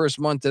 off your first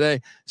month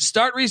today.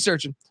 Start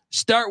researching.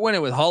 Start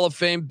winning with Hall of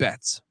Fame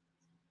Bets.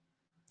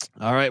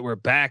 All right, we're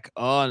back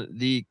on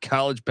the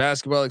college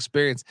basketball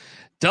experience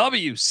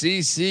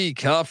WCC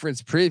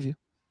conference preview.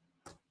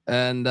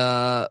 And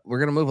we're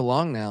going to move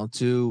along now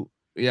to,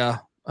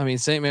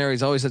 St.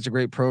 Mary's always such a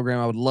great program.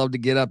 I would love to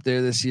get up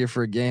there this year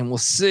for a game. We'll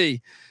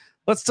see.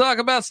 Let's talk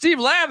about Steve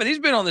Lavin. He's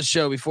been on the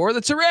show before.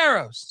 The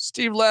Toreros.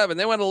 Steve Lavin.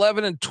 They went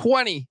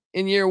 11-20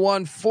 in year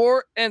one,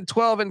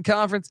 4-12 in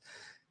conference.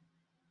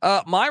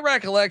 My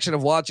recollection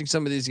of watching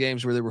some of these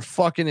games where they were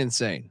fucking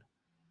insane.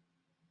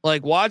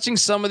 Like watching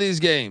some of these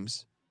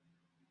games,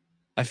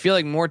 I feel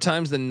like more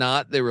times than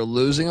not they were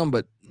losing them.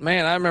 But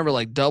man, I remember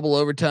like double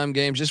overtime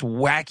games, just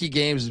wacky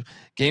games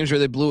where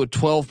they blew a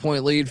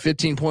 12-point lead,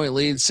 15-point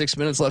lead, 6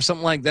 minutes left,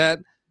 something like that.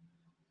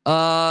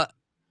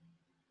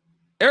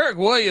 Eric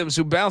Williams,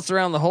 who bounced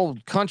around the whole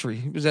country,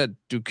 he was at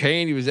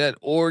Duquesne, he was at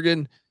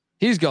Oregon,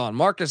 he's gone.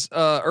 Marcus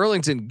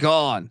Erlington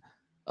gone.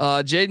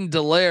 Jaden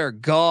Dallaire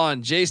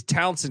gone. Jace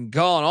Townsend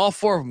gone. All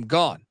 4 of them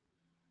gone.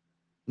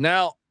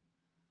 Now,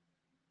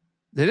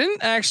 they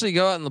didn't actually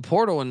go out in the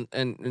portal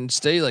and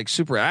stay like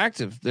super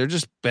active. They're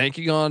just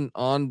banking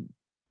on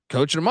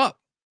coaching them up.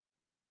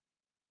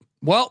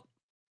 Well,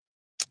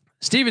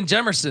 Steven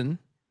Jemerson,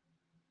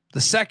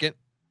 the second,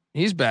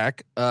 he's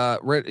back.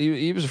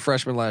 He was a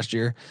freshman last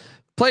year,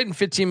 played in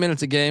 15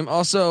 minutes a game.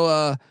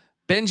 Also,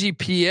 Benji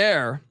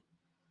Pierre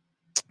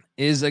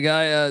is a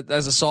guy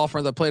as a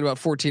sophomore that played about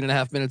 14 and a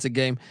half minutes a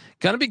game.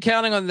 Going to be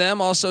counting on them.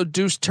 Also,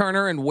 Deuce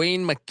Turner and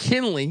Wayne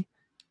McKinley.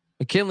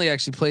 McKinley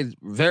actually played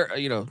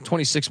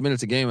 26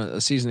 minutes a game a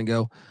season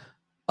ago.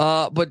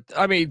 But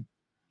I mean,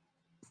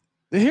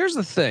 here's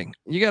the thing.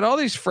 You got all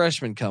these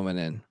freshmen coming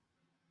in.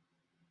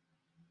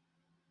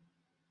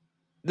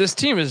 This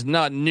team is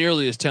not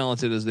nearly as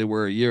talented as they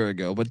were a year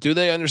ago, but do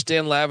they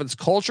understand Lavin's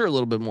culture a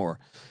little bit more?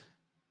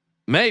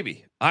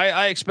 Maybe.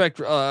 I expect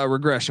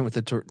regression with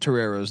the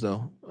Toreros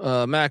though.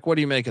 Mac, what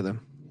do you make of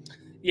them?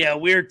 Yeah,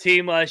 weird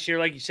team last year.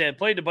 Like you said,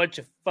 played a bunch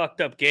of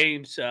fucked up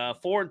games,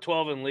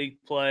 4-12 in league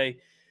play.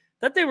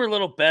 Thought they were a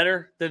little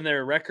better than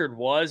their record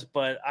was,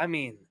 but I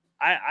mean,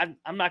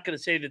 I'm not going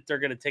to say that they're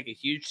going to take a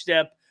huge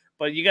step,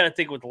 but you got to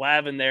think with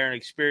Lavin there, an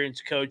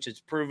experienced coach that's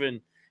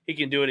proven he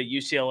can do it at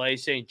UCLA,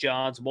 St.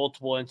 John's,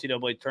 multiple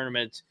NCAA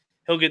tournaments.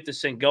 He'll get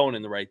this thing going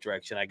in the right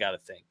direction. I got to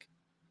think.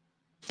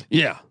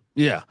 Yeah.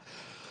 They're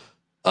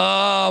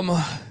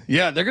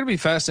going to be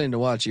fascinating to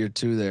watch year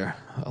 2 there.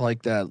 I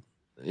like that.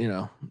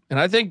 And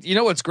I think,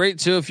 what's great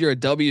too, if you're a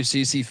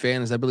WCC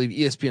fan, is I believe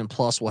ESPN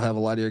Plus will have a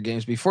lot of your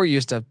games. Before you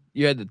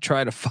had to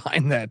try to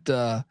find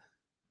that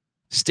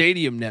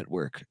stadium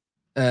network,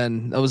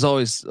 and that was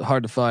always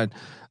hard to find.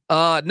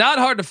 Not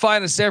hard to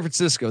find in San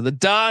Francisco. The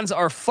Dons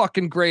are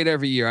fucking great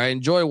every year. I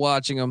enjoy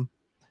watching them.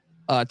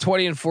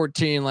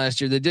 20-14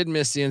 last year. They did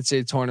miss the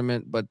NCAA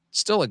tournament, but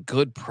still a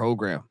good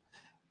program.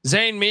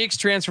 Zane Meeks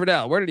transferred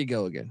out. Where did he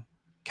go again?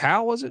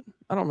 Cal, was it?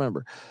 I don't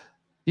remember.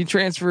 He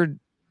transferred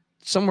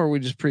somewhere we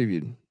just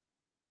previewed.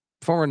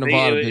 Former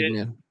Nevada big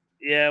man.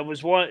 Yeah, it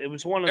was one. It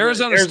was one of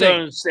Arizona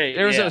State.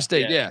 Arizona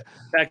State. Yeah.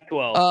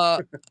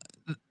 Pac-12.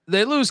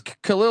 They lose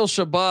Khalil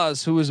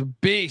Shabazz, who is a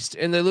beast,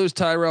 and they lose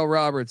Tyrell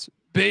Roberts,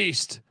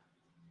 beast.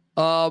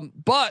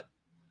 But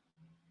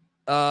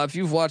if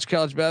you've watched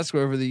college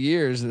basketball over the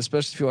years, and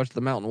especially if you watch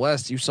the Mountain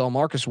West, you saw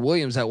Marcus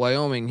Williams at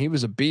Wyoming. He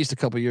was a beast a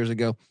couple years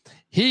ago.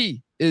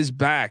 He is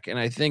back, and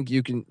I think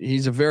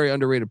he's a very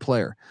underrated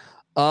player.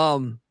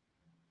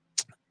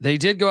 They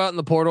did go out in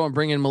the portal and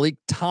bring in Malik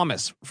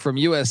Thomas from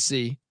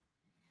USC.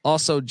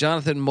 Also,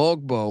 Jonathan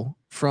Mogbo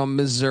from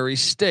Missouri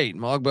State.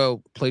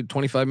 Mogbo played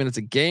 25 minutes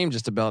a game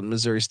just about in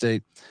Missouri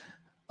State.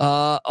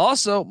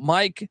 Also,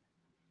 Mike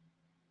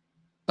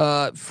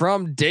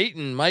from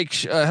Dayton. Mike,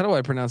 how do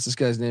I pronounce this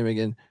guy's name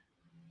again?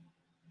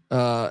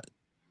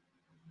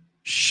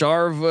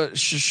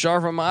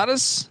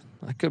 Sharvamatis?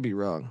 I could be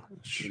wrong.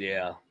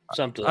 Yeah,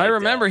 something. I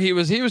remember he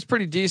was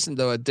pretty decent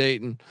though at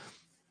Dayton.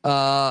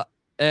 So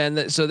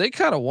they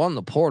kind of won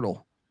the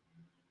portal.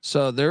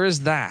 So there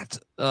is that.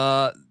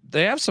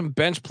 They have some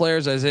bench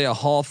players, Isaiah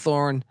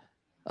Hawthorne,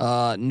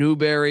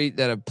 Newberry,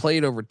 that have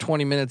played over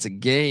 20 minutes a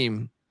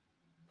game.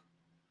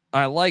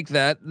 I like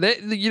that.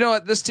 You know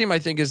what? This team I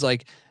think is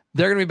like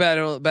they're going to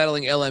be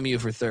battling LMU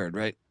for third,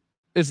 right?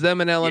 It's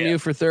them and LMU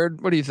for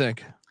third. What do you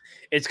think?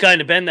 It's kind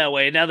of been that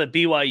way. Now that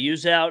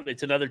BYU's out,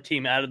 it's another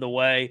team out of the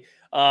way.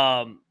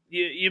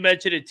 You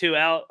mentioned it too,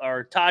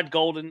 Todd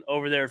Golden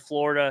over there in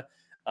Florida.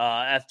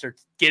 After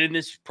getting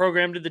this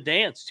program to the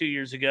dance 2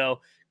 years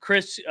ago,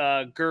 Chris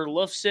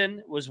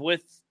Gerlufsen was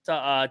with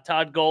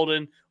Todd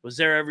Golden, was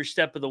there every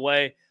step of the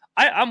way.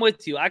 I'm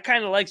with you. I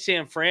kind of like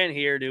San Fran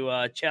here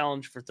to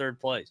challenge for third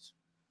place.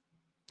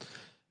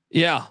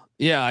 Yeah.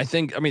 I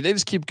mean, they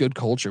just keep good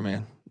culture,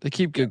 man. They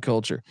keep good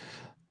culture.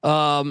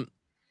 Moving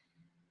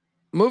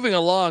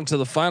along to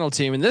the final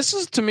team, and this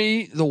is to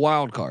me the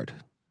wild card.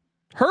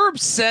 Herb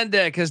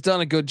Sendek has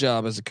done a good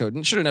job as a coach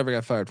and should have never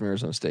got fired from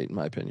Arizona State, in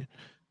my opinion.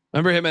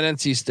 Remember him at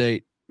NC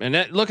State, and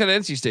look at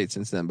NC State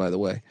since then, by the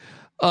way.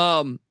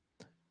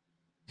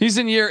 He's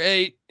in year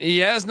 8. He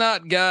has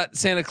not got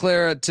Santa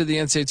Clara to the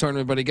NCAA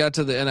tournament, but he got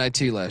to the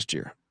NIT last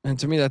year. And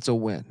to me, that's a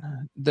win.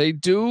 They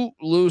do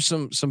lose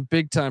some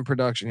big time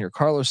production here.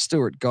 Carlos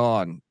Stewart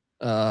gone.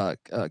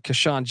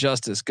 Kashawn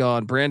Justice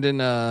gone. Brandon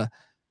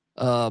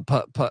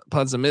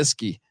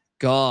Podzamiski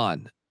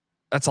gone.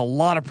 That's a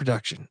lot of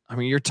production. I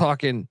mean, you're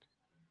talking,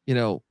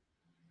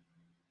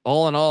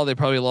 all in all, they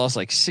probably lost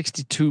like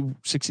 62,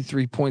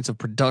 63 points of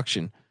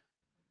production.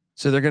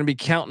 So they're going to be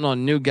counting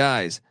on new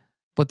guys,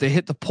 but they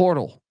hit the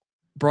portal,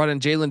 brought in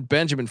Jalen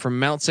Benjamin from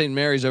Mount St.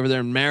 Mary's over there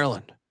in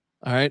Maryland.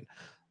 All right.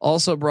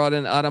 Also brought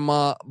in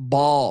Adama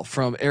Ball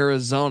from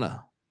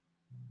Arizona.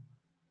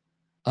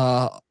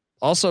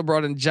 Also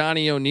brought in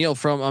Johnny O'Neal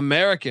from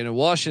American in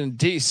Washington,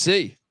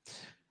 D.C.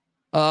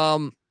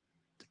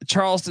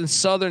 Charleston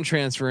Southern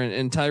transfer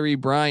in Tyree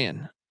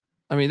Bryan.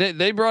 I mean,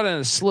 they brought in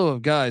a slew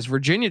of guys.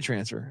 Virginia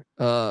transfer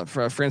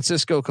for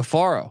Francisco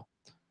Cafaro.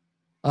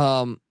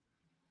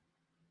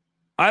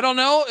 I don't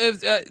know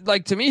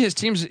if to me his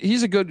team's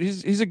he's a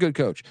good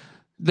coach.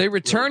 They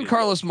returned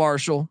Carlos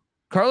Marshall.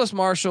 Carlos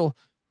Marshall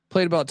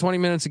played about 20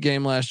 minutes a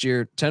game last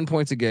year, 10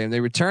 points a game. They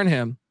return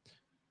him.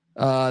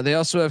 They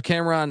also have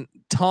Cameron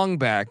Tongue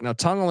back. Now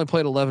Tongue only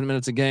played 11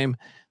 minutes a game.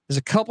 There's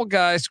a couple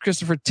guys.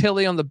 Christopher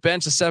Tilley on the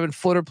bench, a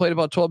 7-footer, played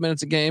about 12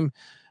 minutes a game.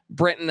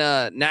 Brenton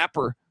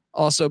Napper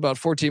also about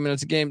 14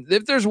 minutes a game.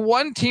 If there's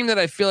one team that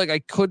I feel like I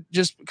could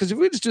just, because if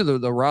we just do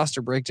the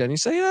roster breakdown, you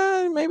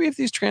say, maybe if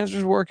these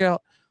transfers work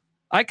out,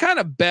 I kind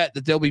of bet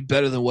that they'll be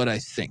better than what I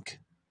think.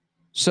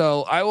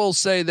 So I will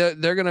say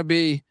that they're going to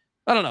be,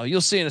 I don't know.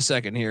 You'll see in a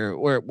second here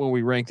where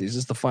we rank these.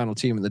 This is the final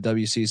team in the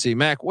WCC.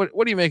 Mac, what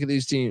do you make of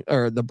these teams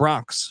or the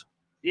Bronx?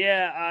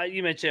 Yeah,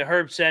 you mentioned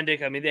Herb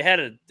Sendek. I mean, they had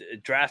a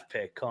draft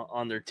pick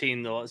on their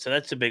team, though, so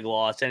that's a big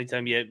loss.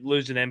 Anytime you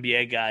lose an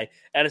NBA guy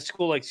at a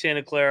school like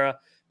Santa Clara,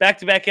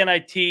 back-to-back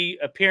NIT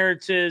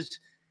appearances,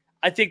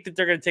 I think that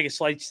they're going to take a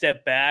slight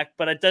step back,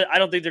 but I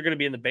don't think they're going to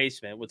be in the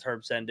basement with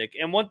Herb Sendek.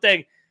 And one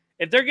thing,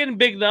 if they're getting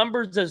big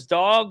numbers as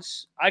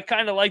dogs, I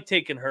kind of like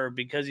taking Herb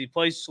because he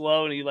plays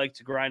slow and he likes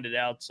to grind it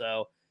out.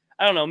 So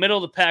I don't know, middle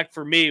of the pack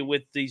for me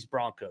with these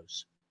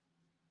Broncos.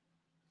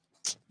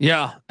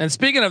 Yeah. And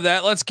speaking of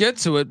that, let's get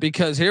to it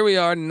because here we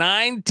are,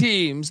 9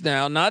 teams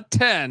now, not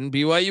 10.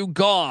 BYU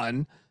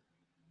gone.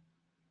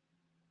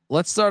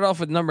 Let's start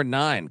off with number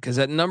 9 because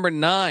at number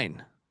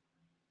 9,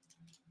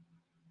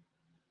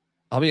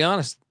 I'll be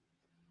honest.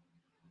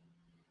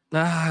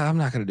 I'm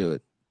not going to do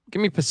it.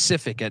 Give me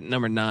Pacific at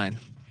number 9.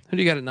 Who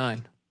do you got at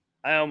 9?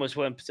 I went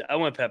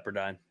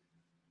Pepperdine.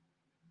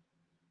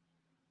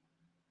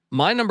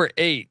 My number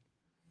 8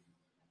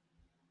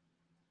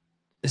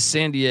 is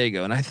San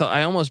Diego, and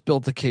I almost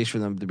built the case for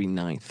them to be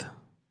 9th.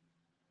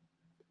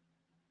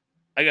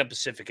 I got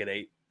Pacific at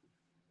 8.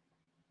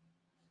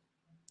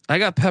 I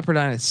got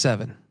Pepperdine at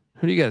 7.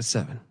 Who do you got at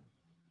 7?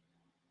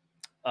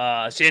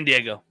 San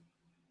Diego.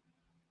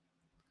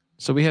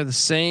 So we have the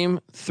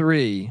same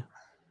 3.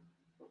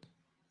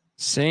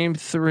 Same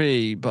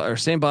 3, but or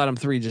same bottom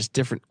 3, just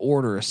different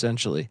order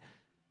essentially.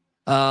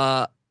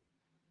 At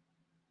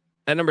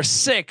number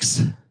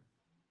 6.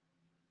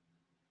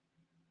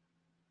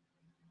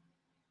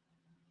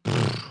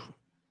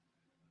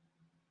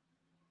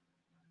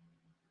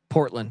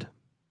 Portland.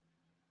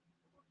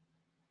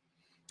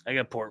 I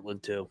got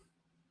Portland too.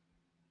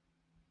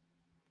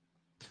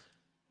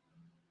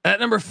 At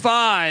number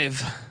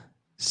 5,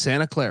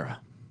 Santa Clara.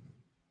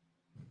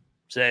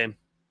 Same.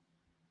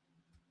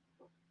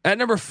 At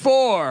number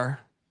 4,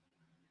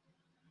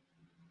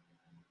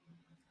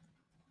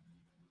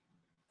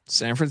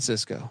 San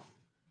Francisco.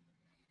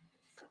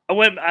 I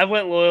went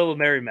Loyola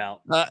Marymount.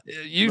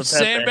 You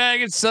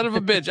sandbagging son of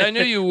a bitch. I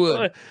knew you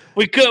would.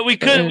 we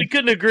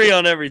couldn't agree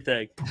on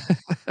everything.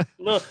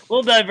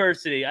 little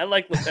diversity. I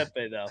like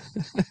LePepe though.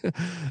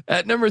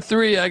 At number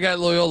 3, I got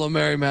Loyola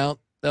Marymount.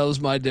 That was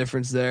my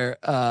difference there.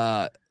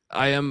 I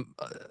am,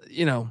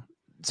 San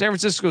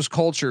Francisco's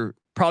culture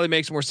probably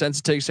makes more sense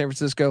to take San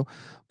Francisco,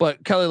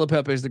 but Kelly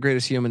LePepe is the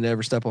greatest human to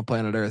ever step on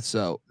planet Earth.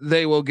 So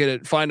they will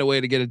find a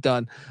way to get it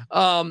done.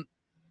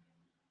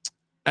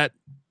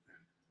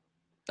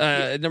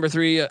 At number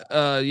 3,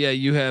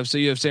 you have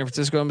San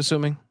Francisco, I'm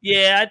assuming.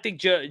 Yeah, I think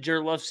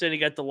Jer Love City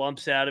got the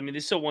lumps out. I mean,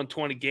 they still won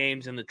 20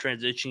 games in the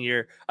transition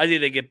year. I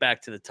think they get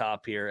back to the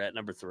top here at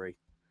number 3.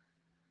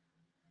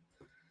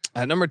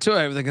 At number 2,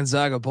 I have the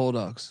Gonzaga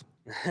Bulldogs.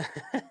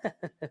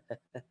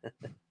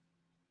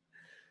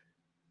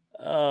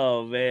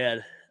 Oh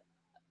man,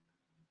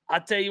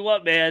 I'll tell you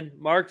what, man.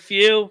 Mark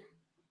Few,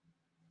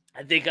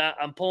 I think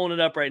I'm pulling it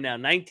up right now.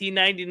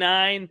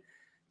 1999,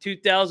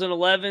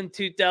 2011,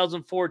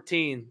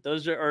 2014.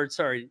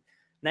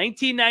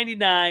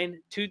 1999,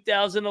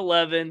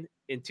 2011,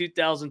 and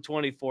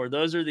 2024.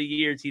 Those are the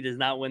years he does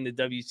not win the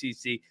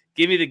WCC.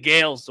 Give me the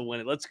Gales to win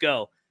it. Let's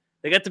go.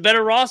 They got the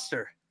better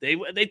roster. They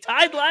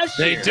tied last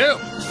year.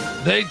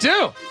 They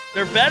do.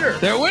 They're better.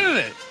 They're winning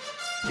it.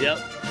 Yep.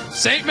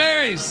 St.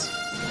 Mary's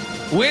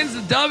wins the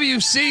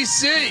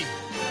WCC.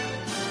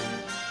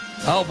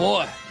 Oh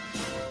boy,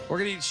 we're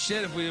gonna eat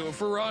shit if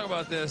we're wrong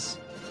about this.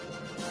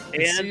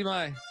 And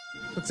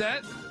what's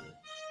that?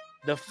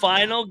 The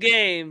final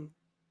game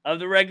of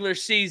the regular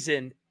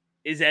season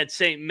is at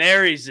St.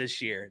 Mary's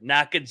this year,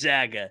 not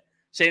Gonzaga.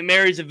 St.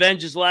 Mary's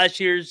avenges last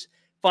year's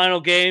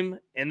final game,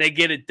 and they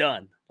get it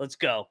done. Let's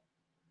go.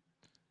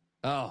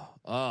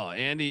 Oh,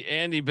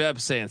 Andy Bepp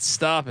saying,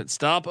 stop it.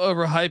 Stop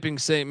overhyping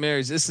St.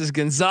 Mary's. This is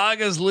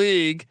Gonzaga's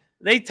league.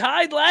 They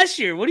tied last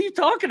year. What are you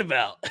talking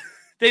about?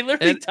 They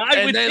literally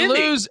tied with Timmy.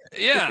 Lose.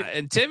 Yeah.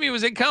 And Timmy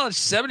was in college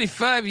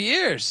 75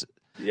 years.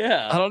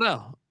 Yeah. I don't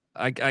know.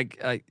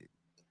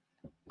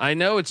 I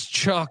know it's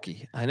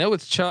chalky. I know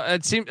it's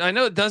I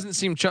know it doesn't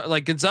seem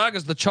like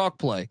Gonzaga's the chalk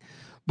play,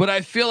 but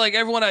I feel like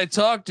everyone I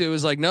talk to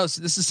is like, no,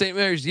 this is St.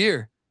 Mary's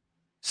year.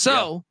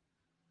 So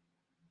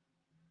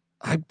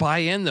I buy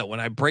in though. When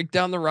I break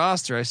down the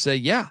roster, I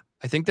say,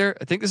 I think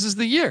this is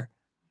the year.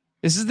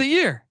 This is the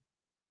year.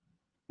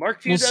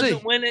 Mark Few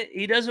doesn't win it.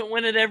 He doesn't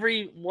win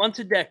it once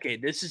a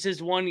decade. This is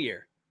his 1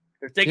 year.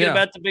 They're thinking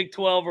about the Big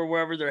 12 or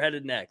wherever they're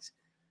headed next.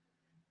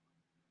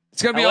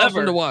 It's going to be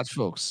awesome to watch,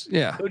 folks.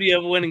 Yeah. Who do you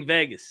have winning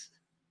Vegas?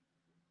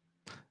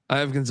 I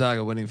have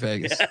Gonzaga winning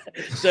Vegas. Yeah,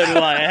 so do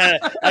I.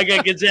 I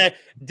got Gonzaga.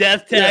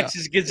 Death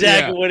taxes,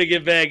 Gonzaga winning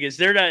in Vegas.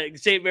 They're not.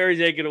 St. Mary's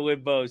ain't going to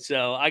win both.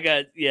 So I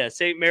got,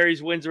 St.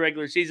 Mary's wins the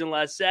regular season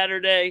last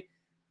Saturday.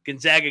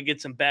 Gonzaga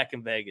gets them back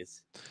in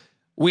Vegas.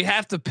 We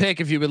have to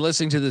pick, if you've been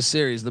listening to this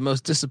series, the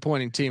most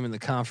disappointing team in the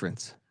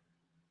conference.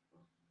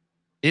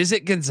 Is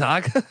it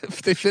Gonzaga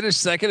if they finish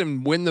second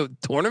and win the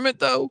tournament,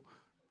 though?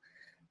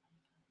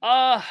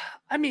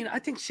 I mean, I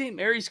think St.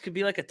 Mary's could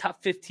be like a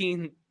top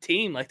 15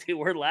 team like they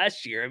were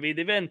last year. I mean,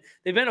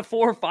 they've been a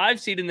 4 or 5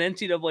 seed in the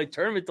NCAA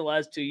tournament the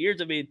last 2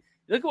 years. I mean,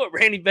 look at what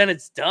Randy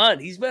Bennett's done.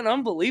 He's been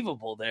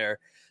unbelievable there.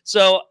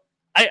 So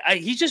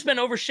he's just been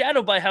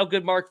overshadowed by how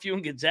good Mark Few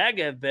and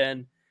Gonzaga have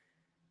been.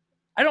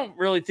 I don't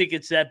really think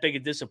it's that big a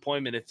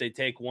disappointment if they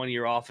take 1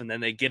 year off and then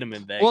they get him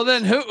in Vegas. Well,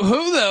 then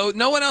who though?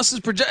 No one else is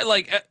projected.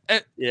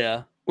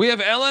 Yeah. We have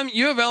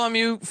You have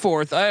LMU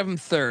fourth. I have them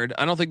third.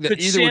 I don't think that could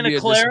either Santa would be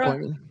Clara, a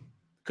disappointment.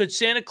 Could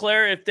Santa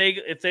Clara,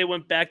 if they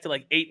went back to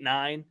like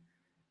 8-9?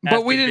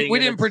 But we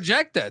didn't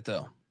project that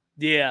though.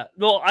 Yeah.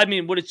 Well, I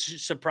mean, would it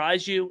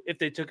surprise you if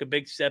they took a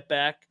big step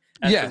back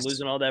after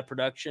losing all that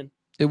production?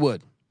 It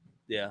would.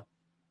 Yeah.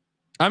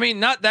 I mean,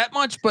 not that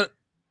much, but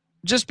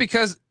just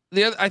because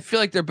I feel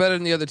like they're better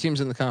than the other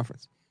teams in the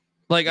conference.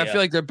 I feel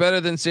like they're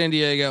better than San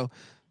Diego,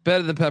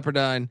 better than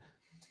Pepperdine,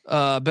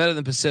 better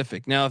than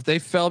Pacific. Now, if they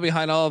fell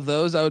behind all of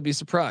those, I would be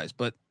surprised.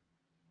 But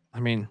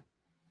I mean,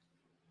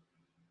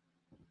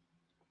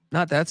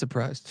 not that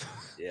surprised.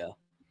 Yeah,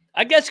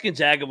 I guess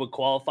Gonzaga would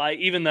qualify,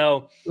 even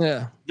though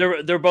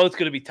they're both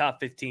going to be top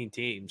 15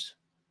 teams.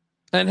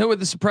 And who would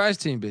the surprise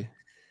team be?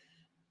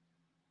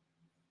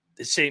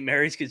 Is St.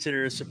 Mary's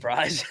considered a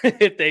surprise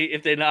if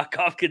they knock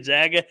off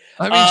Gonzaga?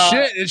 I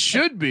mean, it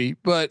should be,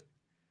 but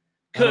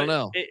I don't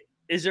know.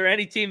 Is there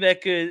any team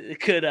that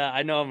could?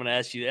 I know I'm going to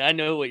ask you. I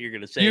know what you're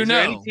going to say.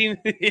 Any team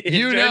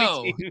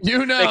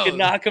that could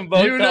knock them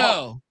both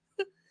off?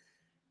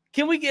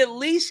 Can we at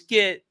least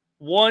get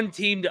one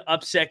team to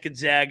upset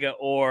Gonzaga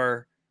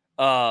or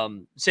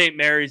St.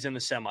 Mary's in the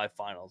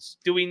semifinals.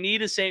 Do we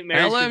need a St.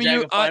 Mary's LMU,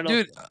 Gonzaga final?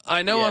 dude,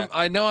 I know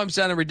Yeah. I'm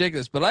sounding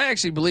ridiculous, but I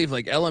actually believe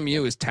like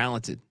LMU is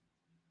talented.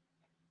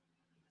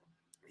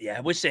 Yeah,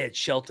 I wish they had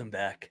Shelton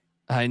back.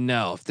 I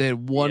know if they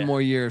had one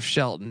more year of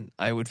Shelton,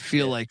 I would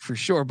feel like for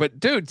sure. But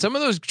dude, some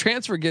of those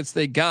transfer gets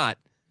they got,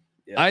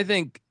 I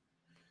think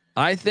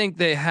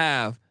they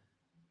have.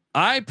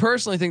 I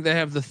personally think they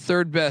have the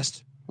third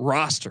best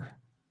roster.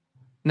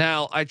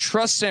 Now, I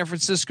trust San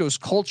Francisco's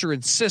culture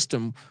and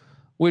system,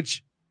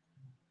 which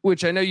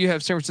I know you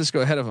have San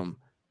Francisco ahead of them.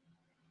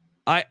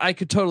 I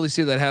could totally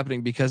see that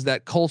happening because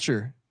that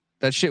culture,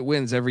 that shit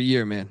wins every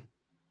year, man.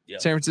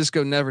 Yep. San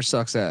Francisco never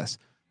sucks ass.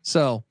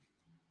 So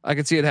I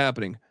could see it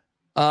happening.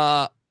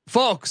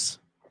 Folks,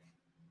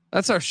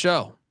 that's our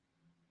show.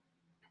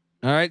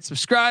 All right.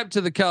 Subscribe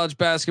to the College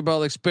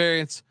Basketball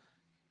Experience.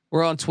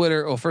 We're on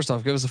Twitter. Oh, first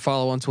off, give us a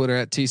follow on Twitter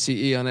at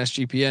TCE on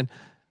SGPN.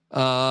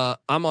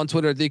 I'm on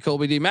Twitter at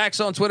TheColbyD. Mac's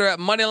on Twitter at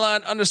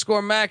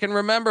Moneyline_Mac. And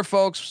remember,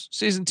 folks,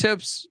 season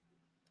tips,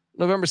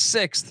 November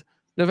 6th,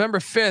 November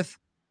 5th,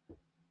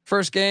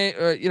 first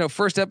game,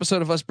 first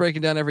episode of us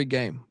breaking down every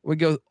game. We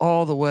go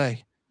all the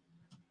way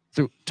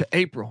through to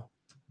April,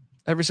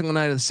 every single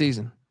night of the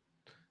season.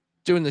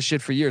 Doing this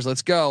shit for years.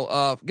 Let's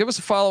go. Give us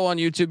a follow on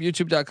YouTube,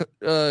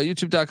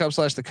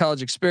 youtube.com/The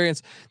College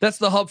Experience. That's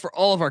the hub for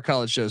all of our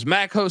college shows.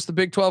 Mac hosts the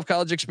Big 12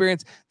 College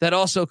Experience. That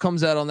also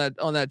comes out on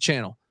that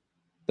channel.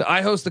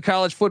 I host the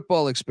College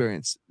Football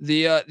Experience,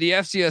 the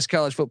FCS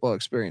College Football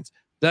Experience.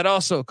 That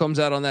also comes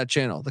out on that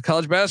channel. The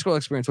College Basketball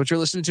Experience, what you're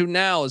listening to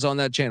now, is on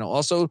that channel.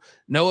 Also,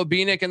 Noah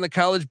Beanick and the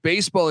College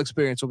Baseball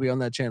Experience will be on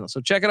that channel.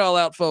 So check it all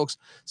out, folks.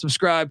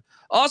 Subscribe.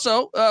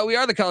 Also, we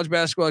are the College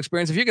Basketball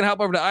Experience. If you can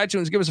hop over to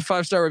iTunes, give us a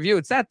 5-star review.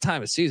 It's that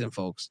time of season,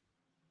 folks.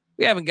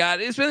 We haven't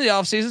got it. It's been the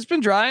off season. It's been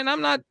dry, and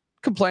I'm not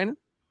complaining.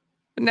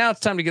 But now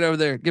it's time to get over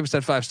there. Give us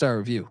that 5-star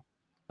review.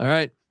 All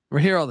right. We're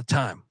here all the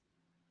time.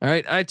 All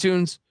right.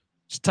 iTunes.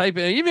 Just type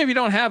in, even if you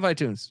don't have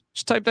iTunes,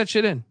 just type that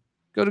shit in.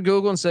 Go to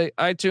Google and say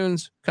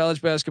iTunes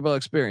College Basketball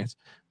Experience.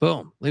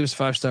 Boom. Leave us a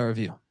 5-star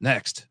review.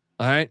 Next.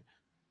 All right.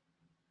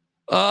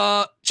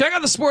 Check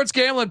out the Sports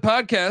Gambling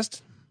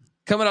Podcast.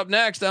 Coming up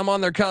next, I'm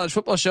on their college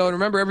football show. And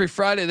remember, every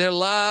Friday, they're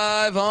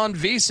live on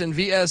VSiN,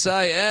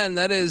 VSIN.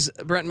 That is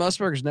Brent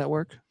Musburger's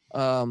network.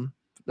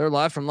 They're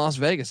live from Las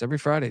Vegas every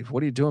Friday.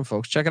 What are you doing,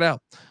 folks? Check it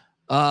out.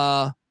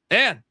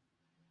 And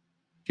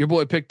your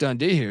boy Pick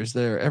Dundee here is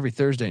there every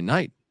Thursday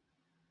night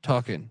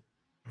talking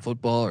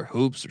football or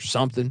hoops or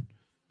something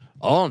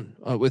on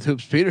with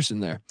Hoops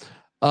Peterson there.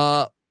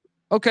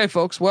 Okay,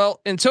 folks.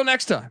 Well, until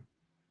next time,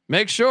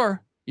 make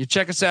sure you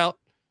check us out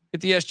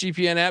at the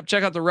SGPN app.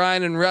 Check out the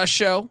Ryan and Rush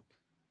show.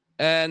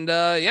 And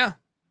I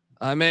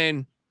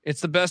mean,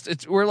 it's the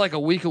best. We're like a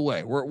week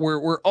away.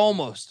 We're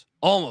almost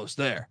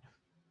there.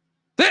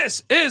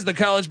 This is the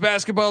College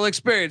Basketball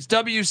Experience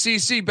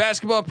WCC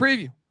basketball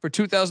preview for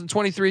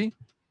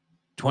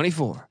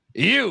 2023-24.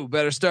 You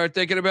better start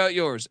thinking about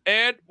yours.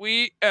 And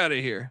we out of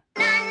here.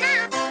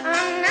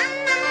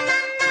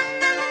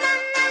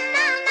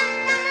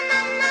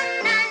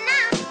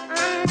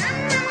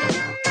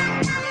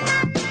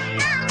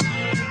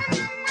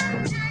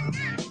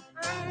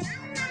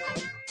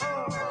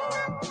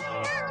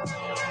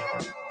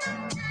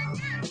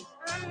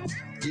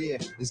 Yeah,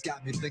 it's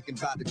got me thinking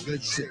about the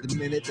good shit. The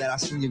minute that I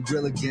seen your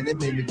grill again, it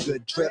made me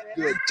good trip.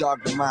 Good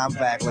dog the mind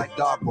back like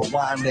dog but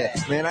wind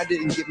that. Man, I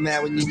didn't get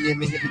mad when you near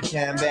me hit the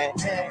can back.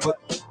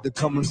 But the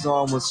comings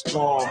on was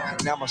strong.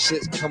 Now my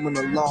shit's coming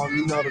along,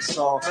 you know the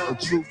song. The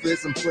truth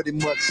is I'm pretty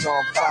much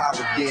on fire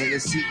again.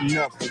 It's heating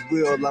up for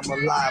real, I'm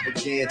alive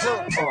again.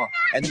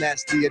 And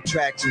that's the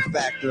attraction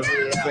factor.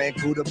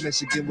 Vancouver,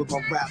 Michigan with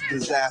my rap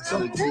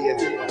disaster.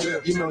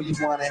 Yeah, you know you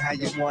want it how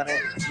you want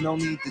it. No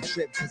need to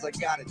trip cause I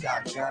got it,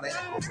 doggone it.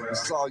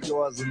 It's all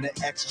yours and the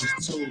extras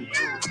too.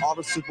 All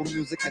the super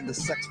music and the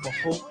sex for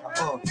who?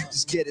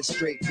 Just get it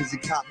straight cause you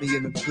caught me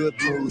in a good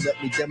mood.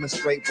 Let me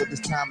demonstrate what this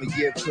time of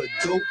year could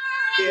do.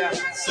 Yeah,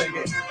 sing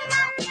it.